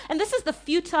 blah, blah. And this is the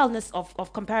futileness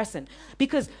of comparison.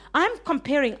 Because I'm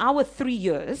comparing our 3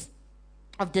 years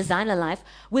of Designer Life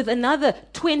with another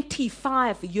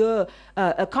 25-year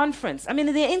conference. I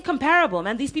mean, they're incomparable,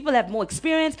 man. These people have more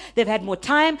experience. They've had more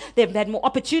time. They've had more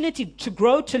opportunity to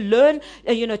grow, to learn,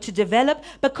 to develop.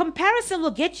 But comparison will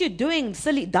get you doing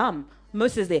silly, dumb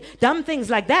things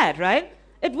like that, right?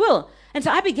 It will. And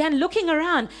so I began looking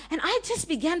around, and I just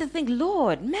began to think,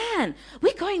 Lord, man,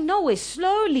 we're going nowhere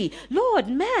slowly. Lord,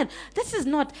 man,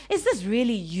 is this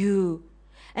really you?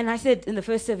 And I said in the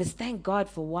first service, thank God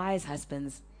for wise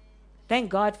husbands. Thank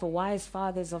God for wise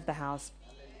fathers of the house.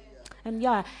 And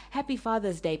happy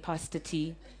Father's Day, Pastor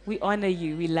T. We honor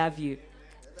you. We love you.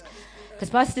 Because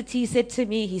Pastor T said to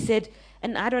me, he said,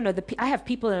 and I don't know, I have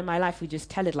people in my life who just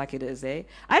tell it like it is, eh?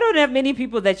 I don't have many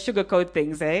people that sugarcoat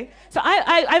things, eh? So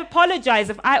I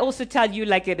apologize if I also tell you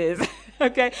like it is,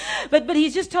 okay? But he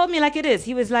just told me like it is.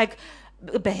 He was like,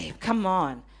 babe, come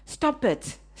on, stop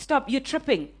it. Stop, you're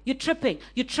tripping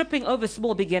over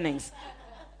small beginnings.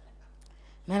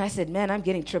 Man, I said, man, I'm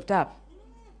getting tripped up.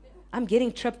 I'm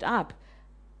getting tripped up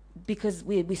because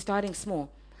we're starting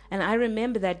small. And I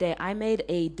remember that day I made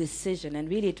a decision, and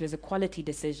really it was a quality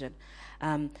decision,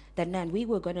 that, man, we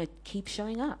were going to keep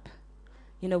showing up.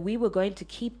 We were going to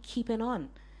keep keeping on.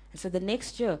 And so the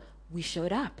next year, we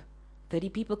showed up. 30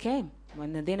 people came.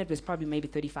 And then it was probably maybe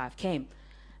 35 came.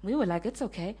 We were like, it's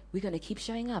okay. We're going to keep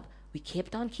showing up. We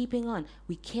kept on keeping on.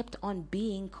 We kept on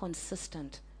being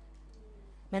consistent.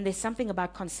 Man, there's something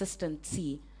about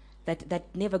consistency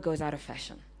that never goes out of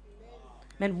fashion.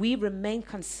 Man, we remain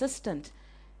consistent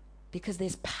because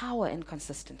there's power in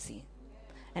consistency.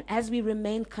 And as we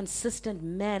remain consistent,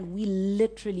 man, we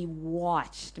literally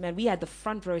watched. Man, we had the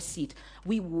front row seat.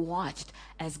 We watched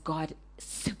as God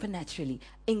supernaturally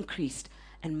increased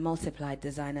and multiplied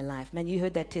Designer Life. Man, you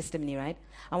heard that testimony, right?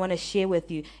 I want to share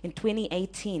with you. In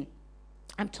 2018,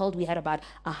 I'm told we had about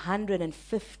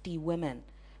 150 women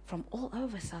from all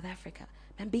over South Africa.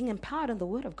 Man, being empowered in the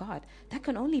Word of God. That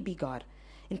can only be God.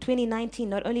 In 2019,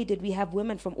 not only did we have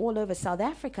women from all over South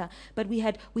Africa, but we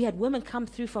had women come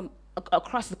through from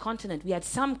across the continent. We had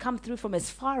some come through from as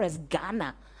far as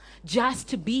Ghana just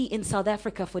to be in South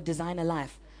Africa for Designer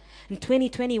Life. In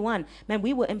 2021, man,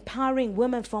 we were empowering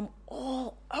women from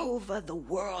all over the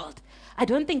world. I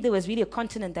don't think there was really a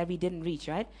continent that we didn't reach,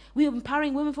 right? We were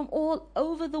empowering women from all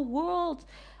over the world,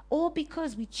 all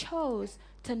because we chose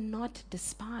to not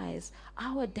despise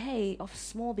our day of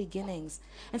small beginnings.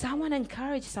 And so I want to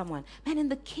encourage someone, man, in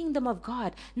the kingdom of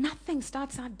God, nothing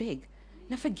starts out big.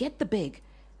 Now forget the big.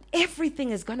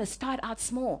 Everything is going to start out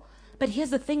small. But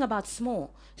here's the thing about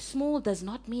small. Small does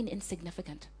not mean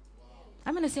insignificant.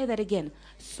 I'm going to say that again.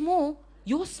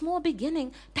 Your small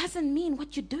beginning doesn't mean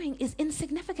what you're doing is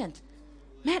insignificant.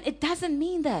 Man, it doesn't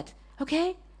mean that,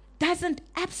 okay?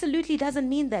 Absolutely doesn't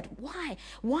mean that. Why?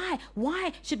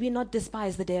 Why should we not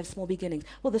despise the day of small beginnings?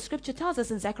 Well, the scripture tells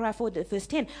us in Zechariah 4 verse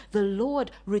 10, the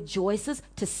Lord rejoices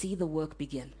to see the work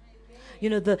begin.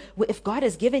 If God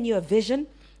has given you a vision,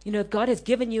 if God has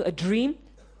given you a dream,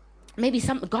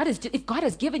 if God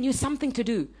has given you something to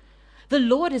do, the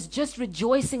Lord is just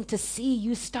rejoicing to see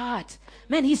you start.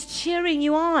 Man, He's cheering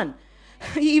you on.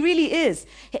 He really is.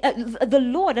 The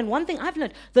Lord, and one thing I've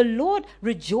learned, the Lord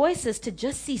rejoices to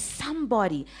just see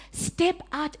somebody step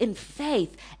out in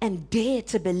faith and dare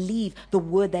to believe the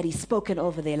word that He's spoken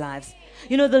over their lives.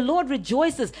 The Lord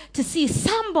rejoices to see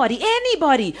somebody,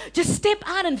 anybody, just step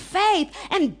out in faith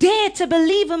and dare to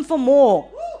believe Him for more.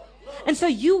 And so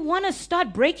you want to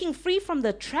start breaking free from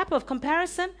the trap of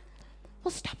comparison?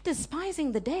 Well, stop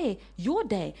despising the day, your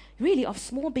day, really, of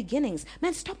small beginnings.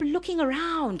 Man, stop looking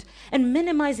around and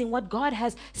minimizing what God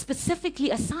has specifically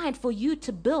assigned for you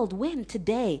to build when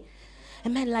today.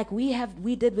 And man, like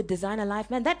we did with Designer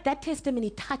Life, man, that testimony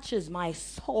touches my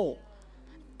soul.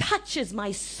 Touches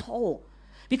my soul.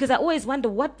 Because I always wonder,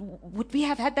 what would we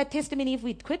have had that testimony if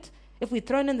we'd quit? If we'd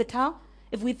thrown in the towel?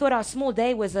 If we thought our small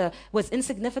day was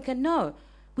insignificant? No.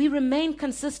 We remain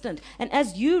consistent. And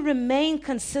as you remain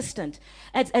consistent,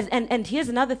 and here's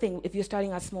another thing, if you're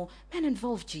starting out small, man,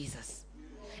 involve Jesus.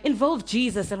 Involve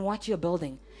Jesus in what you're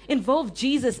building. Involve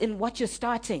Jesus in what you're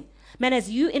starting. Man, as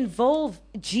you involve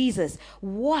Jesus,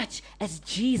 watch as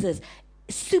Jesus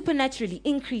supernaturally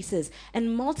increases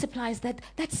and multiplies that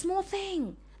small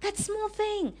thing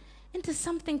into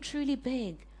something truly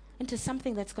big, into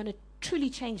something that's going to truly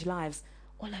change lives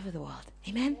all over the world.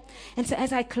 Amen? And so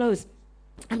as I close,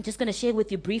 I'm just going to share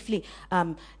with you briefly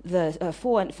the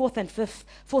fourth and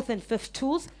fifth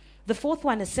tools. The fourth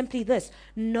one is simply this: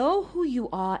 know who you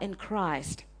are in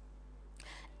Christ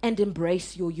and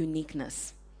embrace your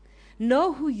uniqueness.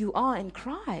 Know who you are in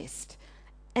Christ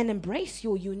and embrace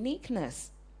your uniqueness.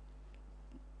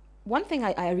 One thing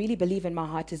I really believe in my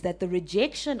heart is that the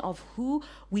rejection of who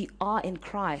we are in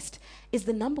Christ is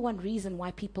the number one reason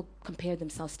why people compare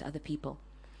themselves to other people.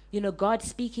 You know, God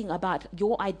speaking about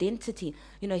your identity,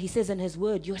 you know, he says in his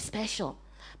word, you're special.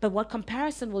 But what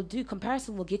comparison will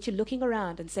get you looking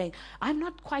around and saying, I'm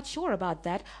not quite sure about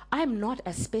that. I'm not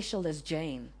as special as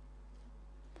Jane.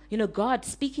 You know, God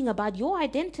speaking about your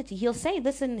identity, he'll say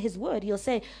this in his word. He'll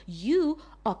say, you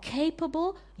are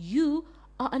capable, you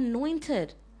are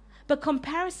anointed. But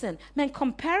comparison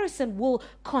will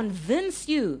convince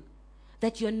you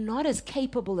that you're not as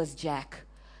capable as Jack,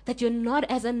 that you're not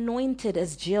as anointed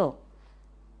as Jill.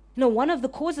 You know, one of the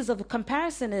causes of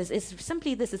comparison is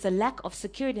simply this: it's a lack of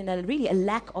security and really a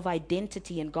lack of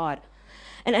identity in God.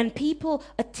 And people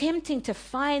attempting to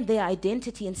find their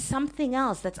identity in something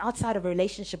else that's outside of a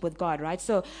relationship with God, right?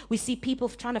 So we see people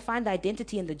trying to find their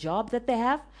identity in the job that they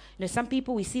have. You know, some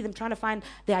people, we see them trying to find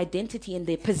their identity in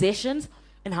their possessions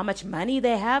and how much money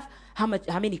they have, how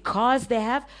many cars they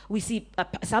have. We see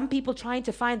some people trying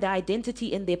to find their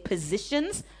identity in their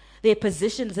positions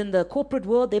in the corporate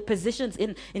world, their positions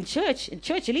in church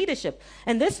leadership.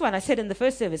 And this one I said in the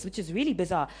first service, which is really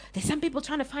bizarre. There's some people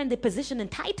trying to find their position in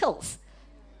titles.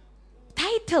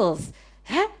 Titles.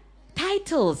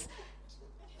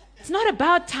 It's not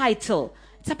about title.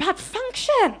 It's about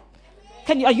function.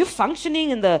 Are you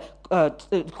functioning in the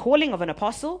calling of an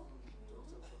apostle?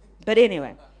 But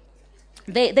anyway,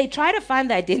 they try to find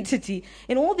the identity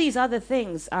in all these other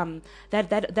things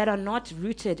that are not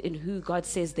rooted in who God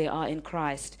says they are in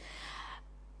Christ.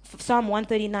 Psalm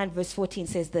 139 verse 14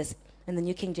 says this. In the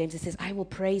New King James, it says, I will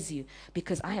praise you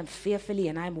because I am fearfully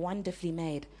and I am wonderfully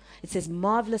made. It says,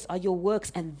 marvelous are your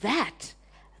works, and that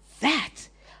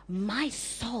my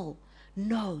soul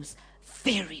knows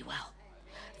very well.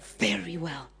 Very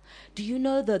well. Do you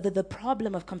know the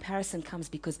problem of comparison comes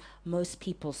because most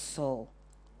people's soul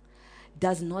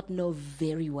does not know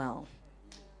very well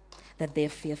that they're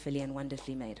fearfully and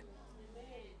wonderfully made.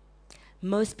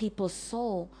 Most people's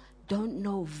soul don't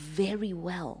know very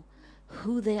well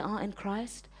who they are in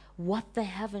Christ, what they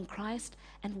have in Christ,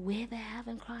 and where they have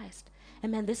in Christ.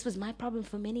 And man, this was my problem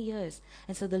for many years.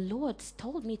 And so the Lord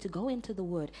told me to go into the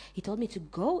Word. He told me to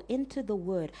go into the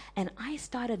Word. And I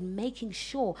started making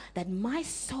sure that my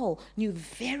soul knew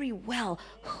very well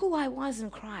who I was in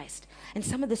Christ. And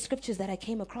some of the scriptures that I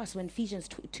came across were in Ephesians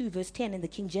 2 verse 10 in the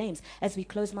King James. As we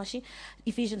close, Mashi,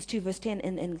 Ephesians 2 verse 10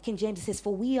 in King James, it says,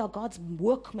 for we are God's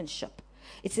workmanship.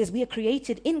 It says we are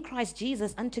created in Christ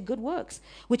Jesus unto good works,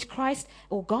 which Christ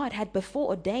or God had before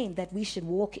ordained that we should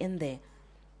walk in there.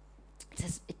 It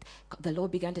says, the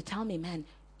Lord began to tell me, man,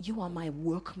 you are my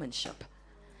workmanship.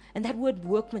 And that word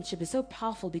workmanship is so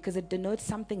powerful because it denotes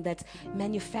something that's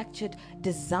manufactured,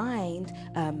 designed,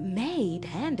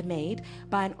 handmade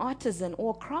by an artisan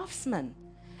or craftsman.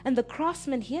 And the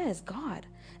craftsman here is God.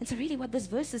 And so really what this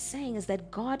verse is saying is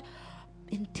that God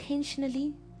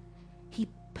intentionally, he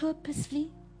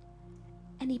purposefully,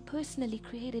 and he personally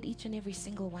created each and every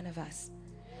single one of us.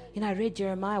 You know, I read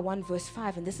Jeremiah 1 verse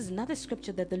 5, and this is another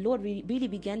scripture that the Lord really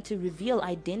began to reveal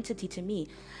identity to me.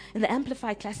 In the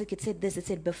Amplified Classic, it said this. It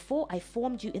said, before I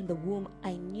formed you in the womb,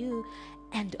 I knew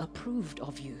and approved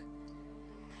of you.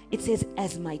 It says,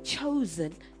 as my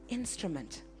chosen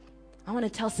instrument. I want to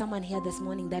tell someone here this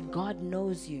morning that God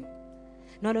knows you.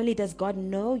 Not only does God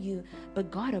know you,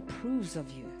 but God approves of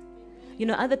you. You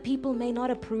know, other people may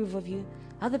not approve of you.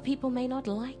 Other people may not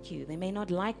like you. They may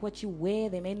not like what you wear.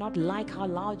 They may not like how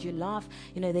loud you laugh.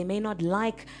 You know, they may not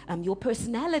like your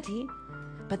personality.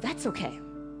 But that's okay,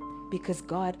 because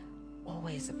God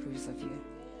always approves of you.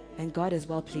 And God is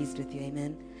well pleased with you.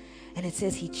 Amen. And it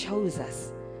says he chose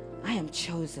us. I am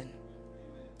chosen.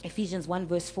 Ephesians 1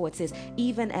 verse 4, it says,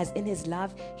 even as in his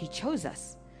love, he chose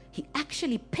us. He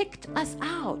actually picked us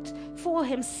out for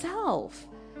himself.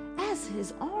 as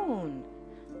his own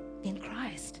in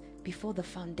Christ before the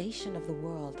foundation of the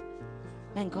world.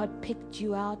 Man, God picked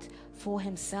you out for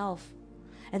himself.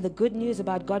 And the good news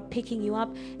about God picking you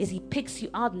up is he picks you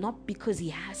out not because he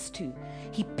has to.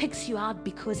 He picks you out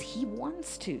because he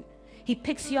wants to. He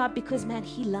picks you out because, man,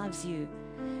 he loves you.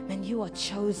 Man, you are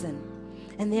chosen.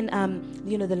 And then,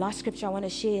 the last scripture I want to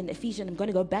share in Ephesians, I'm going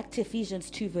to go back to Ephesians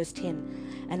 2 verse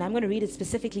 10. And I'm going to read it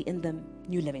specifically in the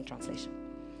New Living Translation.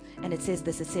 And it says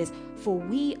this, it says, "For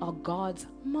we are God's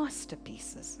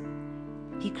masterpieces.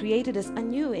 He created us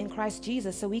anew in Christ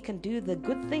Jesus so we can do the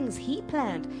good things he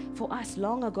planned for us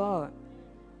long ago."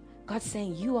 God's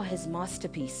saying you are his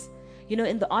masterpiece. You know,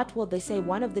 in the art world, they say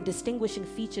one of the distinguishing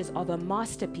features of a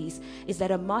masterpiece is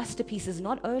that a masterpiece is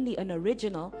not only an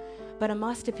original, but a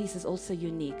masterpiece is also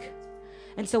unique.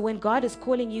 And so when God is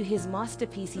calling you his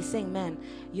masterpiece, he's saying, man,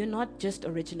 you're not just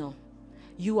original.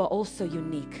 You are also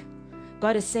unique.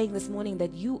 God is saying this morning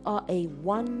that you are a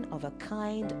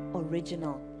one-of-a-kind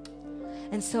original.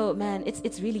 And so, man,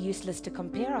 it's really useless to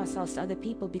compare ourselves to other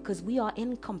people because we are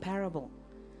incomparable.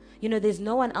 You know, there's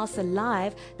no one else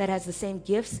alive that has the same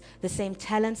gifts, the same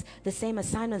talents, the same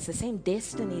assignments, the same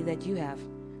destiny that you have.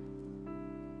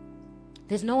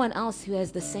 There's no one else who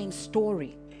has the same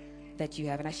story that you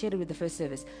have. And I shared it with the first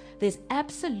service. There's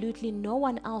absolutely no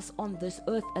one else on this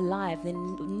earth alive. There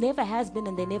never has been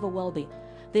and there never will be.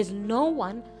 There's no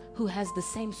one who has the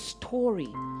same story,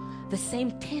 the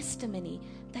same testimony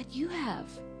that you have.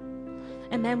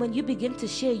 And man, when you begin to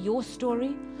share your story,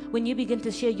 when you begin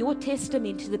to share your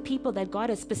testimony to the people that God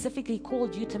has specifically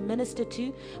called you to minister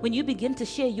to, when you begin to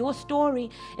share your story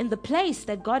in the place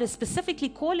that God is specifically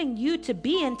calling you to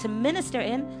be in, to minister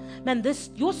in, man,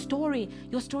 your story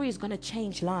is going to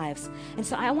change lives. And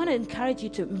so I want to encourage you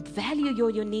to value your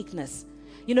uniqueness.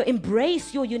 You know,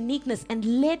 embrace your uniqueness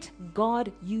and let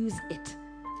God use it.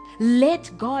 Let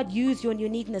God use your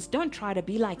uniqueness. Don't try to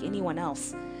be like anyone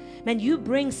else. Man, you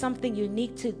bring something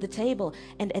unique to the table,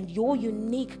 and your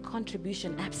unique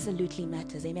contribution absolutely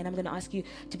matters. Amen. I'm going to ask you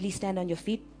to please stand on your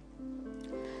feet.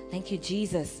 Thank you,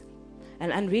 Jesus.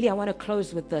 And really, I want to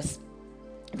close with this.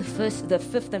 The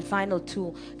fifth and final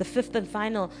tool, the fifth and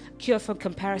final cure for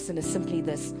comparison is simply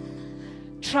this.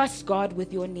 Trust God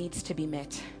with your needs to be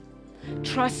met.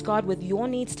 Trust God with your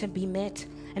needs to be met,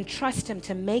 and trust him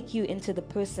to make you into the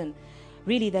person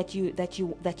really that you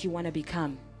want to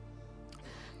become.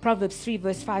 Proverbs 3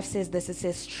 verse 5 says this. It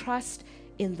says, "Trust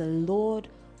in the Lord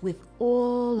with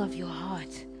all of your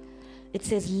heart." It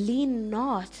says, "Lean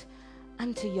not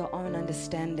unto your own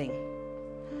understanding."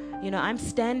 You know, I'm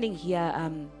standing here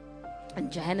in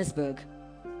Johannesburg.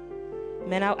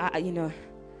 Man, I don't know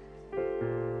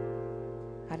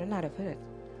how to put it.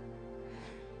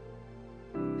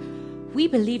 We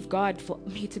believe God for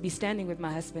me to be standing with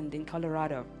my husband in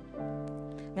Colorado.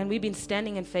 And we've been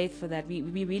standing in faith for that.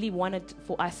 We really wanted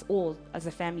for us all as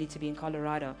a family to be in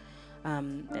Colorado,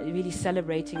 really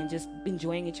celebrating and just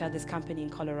enjoying each other's company in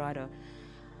Colorado.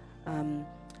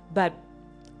 But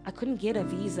I couldn't get a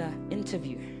visa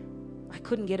interview.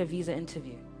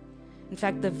 In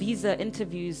fact, the visa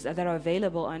interviews that are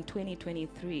available are in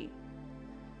 2023.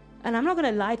 And I'm not going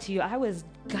to lie to you, I was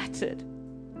gutted.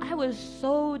 I was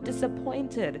so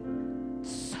disappointed.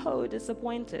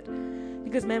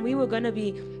 Because, man, we were going to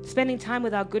be spending time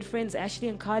with our good friends, Ashley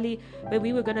and Carly, where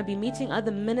we were going to be meeting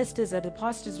other ministers at a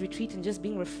pastor's retreat and just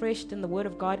being refreshed in the Word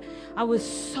of God. I was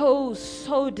so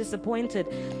disappointed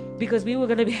because we were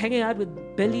going to be hanging out with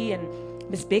Billy and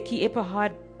Miss Becky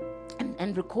Epperhard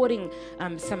and recording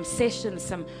some sessions,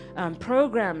 some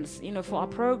programs, you know, for our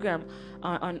program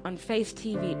on Faith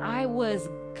TV. I was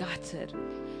gutted.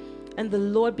 And the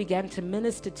Lord began to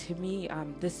minister to me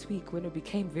this week when it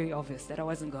became very obvious that I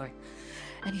wasn't going.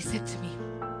 And he said to me,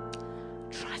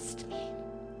 "Trust me."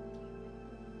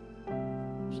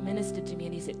 He ministered to me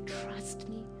and he said, "Trust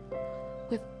me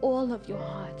with all of your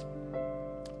heart.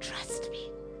 Trust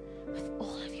me with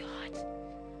all of your heart."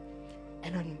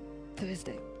 And on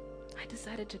Thursday, I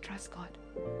decided to trust God.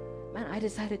 Man, I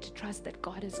decided to trust that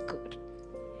God is good.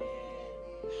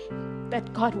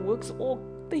 That God works all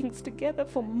things together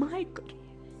for my good.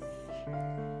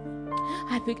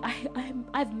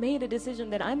 I've made a decision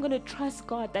that I'm going to trust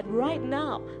God that right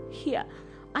now, here,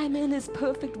 I'm in his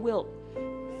perfect will.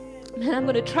 And I'm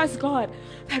going to trust God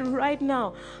that right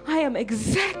now, I am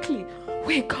exactly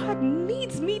where God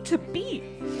needs me to be.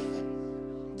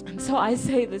 And so I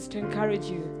say this to encourage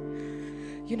you.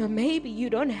 You know, maybe you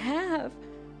don't have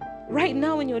right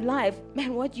now in your life,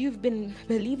 man, what you've been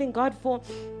believing God for.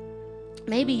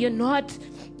 Maybe you're not,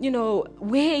 you know,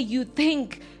 where you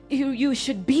think you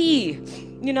should be.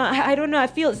 You know, I don't know. I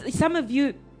feel some of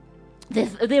you, there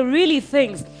are really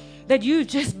things that you've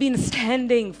just been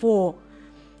standing for,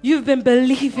 you've been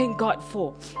believing God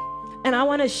for. And I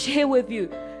want to share with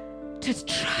you to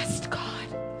trust God.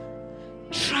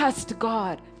 Trust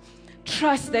God.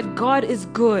 Trust that God is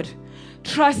good.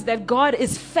 Trust that God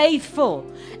is faithful,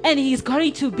 and He's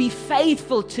going to be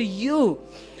faithful to you.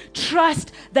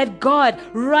 Trust that God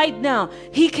right now,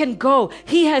 He can go.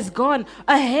 He has gone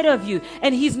ahead of you,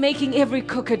 and He's making every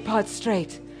crooked path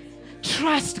straight.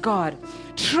 Trust God.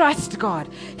 Trust God.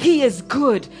 He is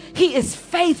good. He is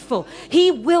faithful.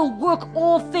 He will work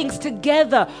all things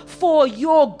together for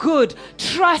your good.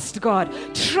 Trust God.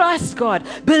 Trust God.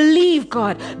 Believe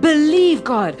God. Believe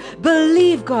God.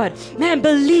 Believe God. Man,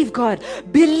 believe God.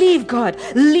 Believe God.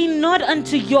 Lean not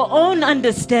unto your own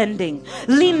understanding.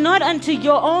 Lean not unto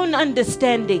your own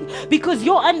understanding, because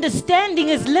your understanding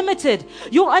is limited.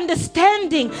 Your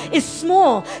understanding is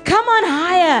small. Come on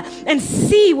higher and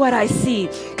see what I see.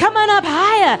 Come on up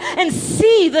higher and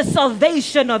see the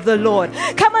salvation of the Lord.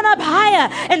 Come on up higher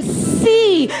and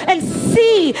see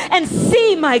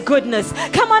my goodness.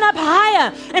 Come on up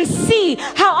higher and see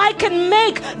how I can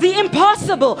make the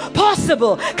impossible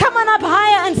possible. Come on up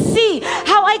higher and see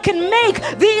how I can make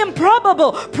the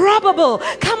improbable probable.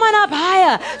 Come on up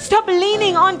higher. Stop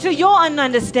leaning onto your own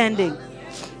understanding.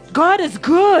 God is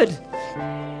good.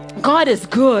 God is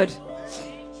good.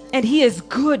 And He is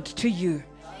good to you.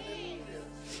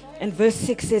 And verse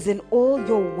 6 says, in all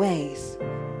your ways,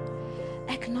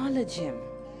 acknowledge Him.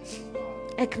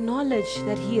 Acknowledge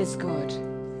that He is good.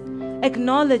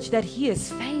 Acknowledge that He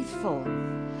is faithful.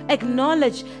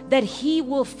 Acknowledge that He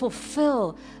will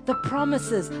fulfill the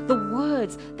promises, the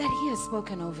words that He has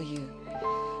spoken over you.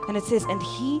 And it says, and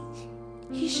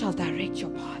He shall direct your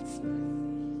paths.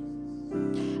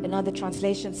 Another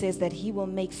translation says that He will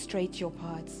make straight your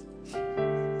paths.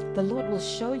 The Lord will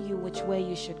show you which way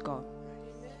you should go.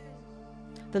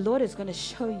 The Lord is going to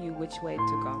show you which way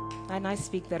to go. And I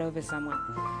speak that over someone.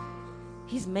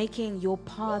 He's making your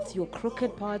path, your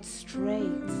crooked path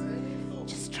straight.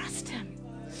 Just trust Him.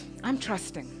 I'm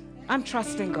trusting. I'm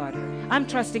trusting God. I'm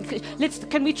trusting.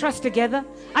 Can we trust together?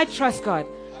 I trust God.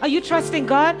 Are you trusting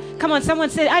God? Come on, someone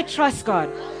say, I trust God.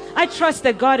 I trust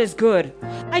that God is good.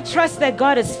 I trust that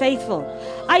God is faithful.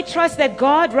 I trust that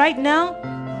God right now,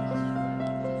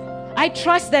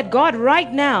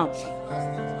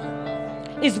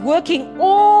 is working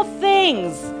all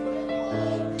things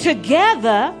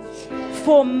together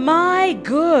for my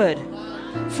good,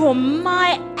 for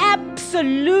my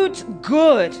absolute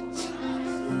good.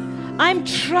 I'm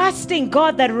trusting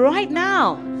God that right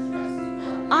now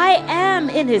I am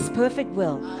in His perfect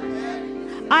will.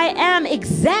 I am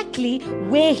exactly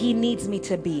where He needs me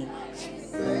to be.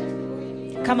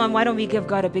 Come on, why don't we give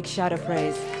God a big shout of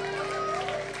praise?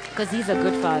 Because He's a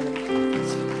good Father.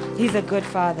 He's a good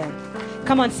Father.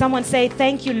 Come on, someone say,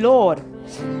 thank you, Lord,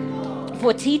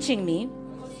 for teaching me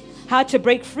how to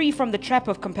break free from the trap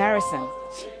of comparison.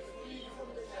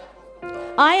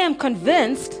 I am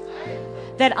convinced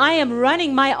that I am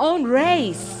running my own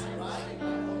race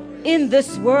in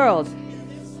this world.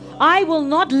 I will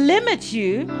not limit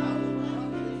you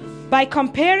by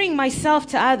comparing myself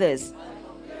to others.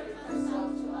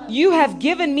 You have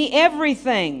given me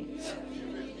everything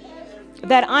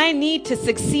that I need to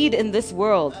succeed in this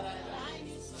world.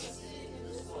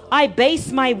 I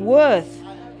base my worth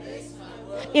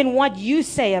in what you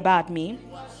say about me,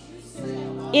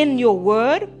 in your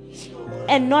word,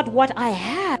 and not what I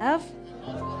have,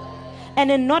 and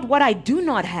in not what I do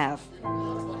not have.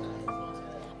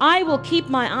 I will keep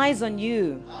my eyes on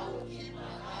you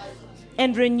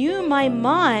and renew my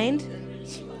mind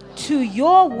to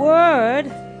your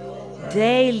word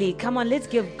daily. Come on, let's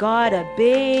give God a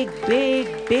big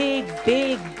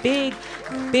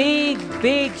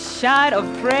shout of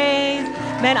praise.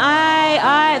 Man,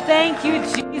 I thank you,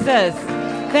 Jesus.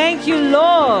 Thank you,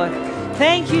 Lord.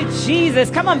 Thank you, Jesus.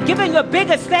 Come on, give Him your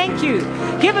biggest thank you.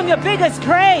 Give Him your biggest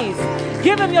praise.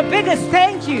 Give Him your biggest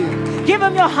thank you. Give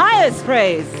Him your highest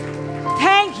praise.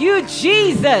 Thank you,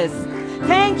 Jesus.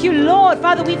 Thank you, Lord.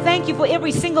 Father, we thank you for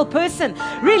every single person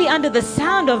really under the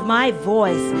sound of my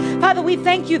voice. Father, we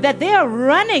thank you that they are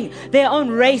running their own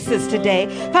races today.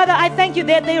 Father, I thank you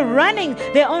that they're running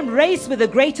their own race with a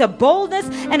greater boldness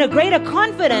and a greater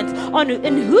confidence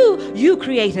in who you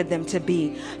created them to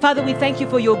be. Father, we thank you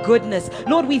for your goodness.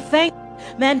 Lord, we thank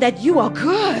you, man, that you are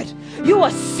good. You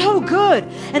are so good,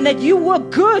 and that you were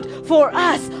good for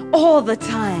us all the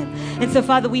time. And so,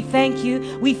 Father, we thank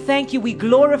you. We thank you. We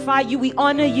glorify you. We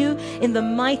honor you. In the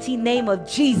mighty name of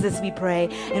Jesus, we pray.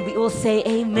 And we all say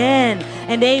amen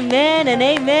and amen and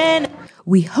amen.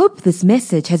 We hope this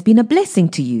message has been a blessing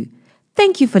to you.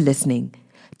 Thank you for listening.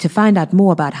 To find out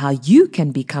more about how you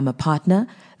can become a partner,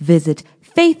 visit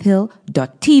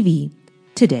faithhill.tv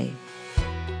today.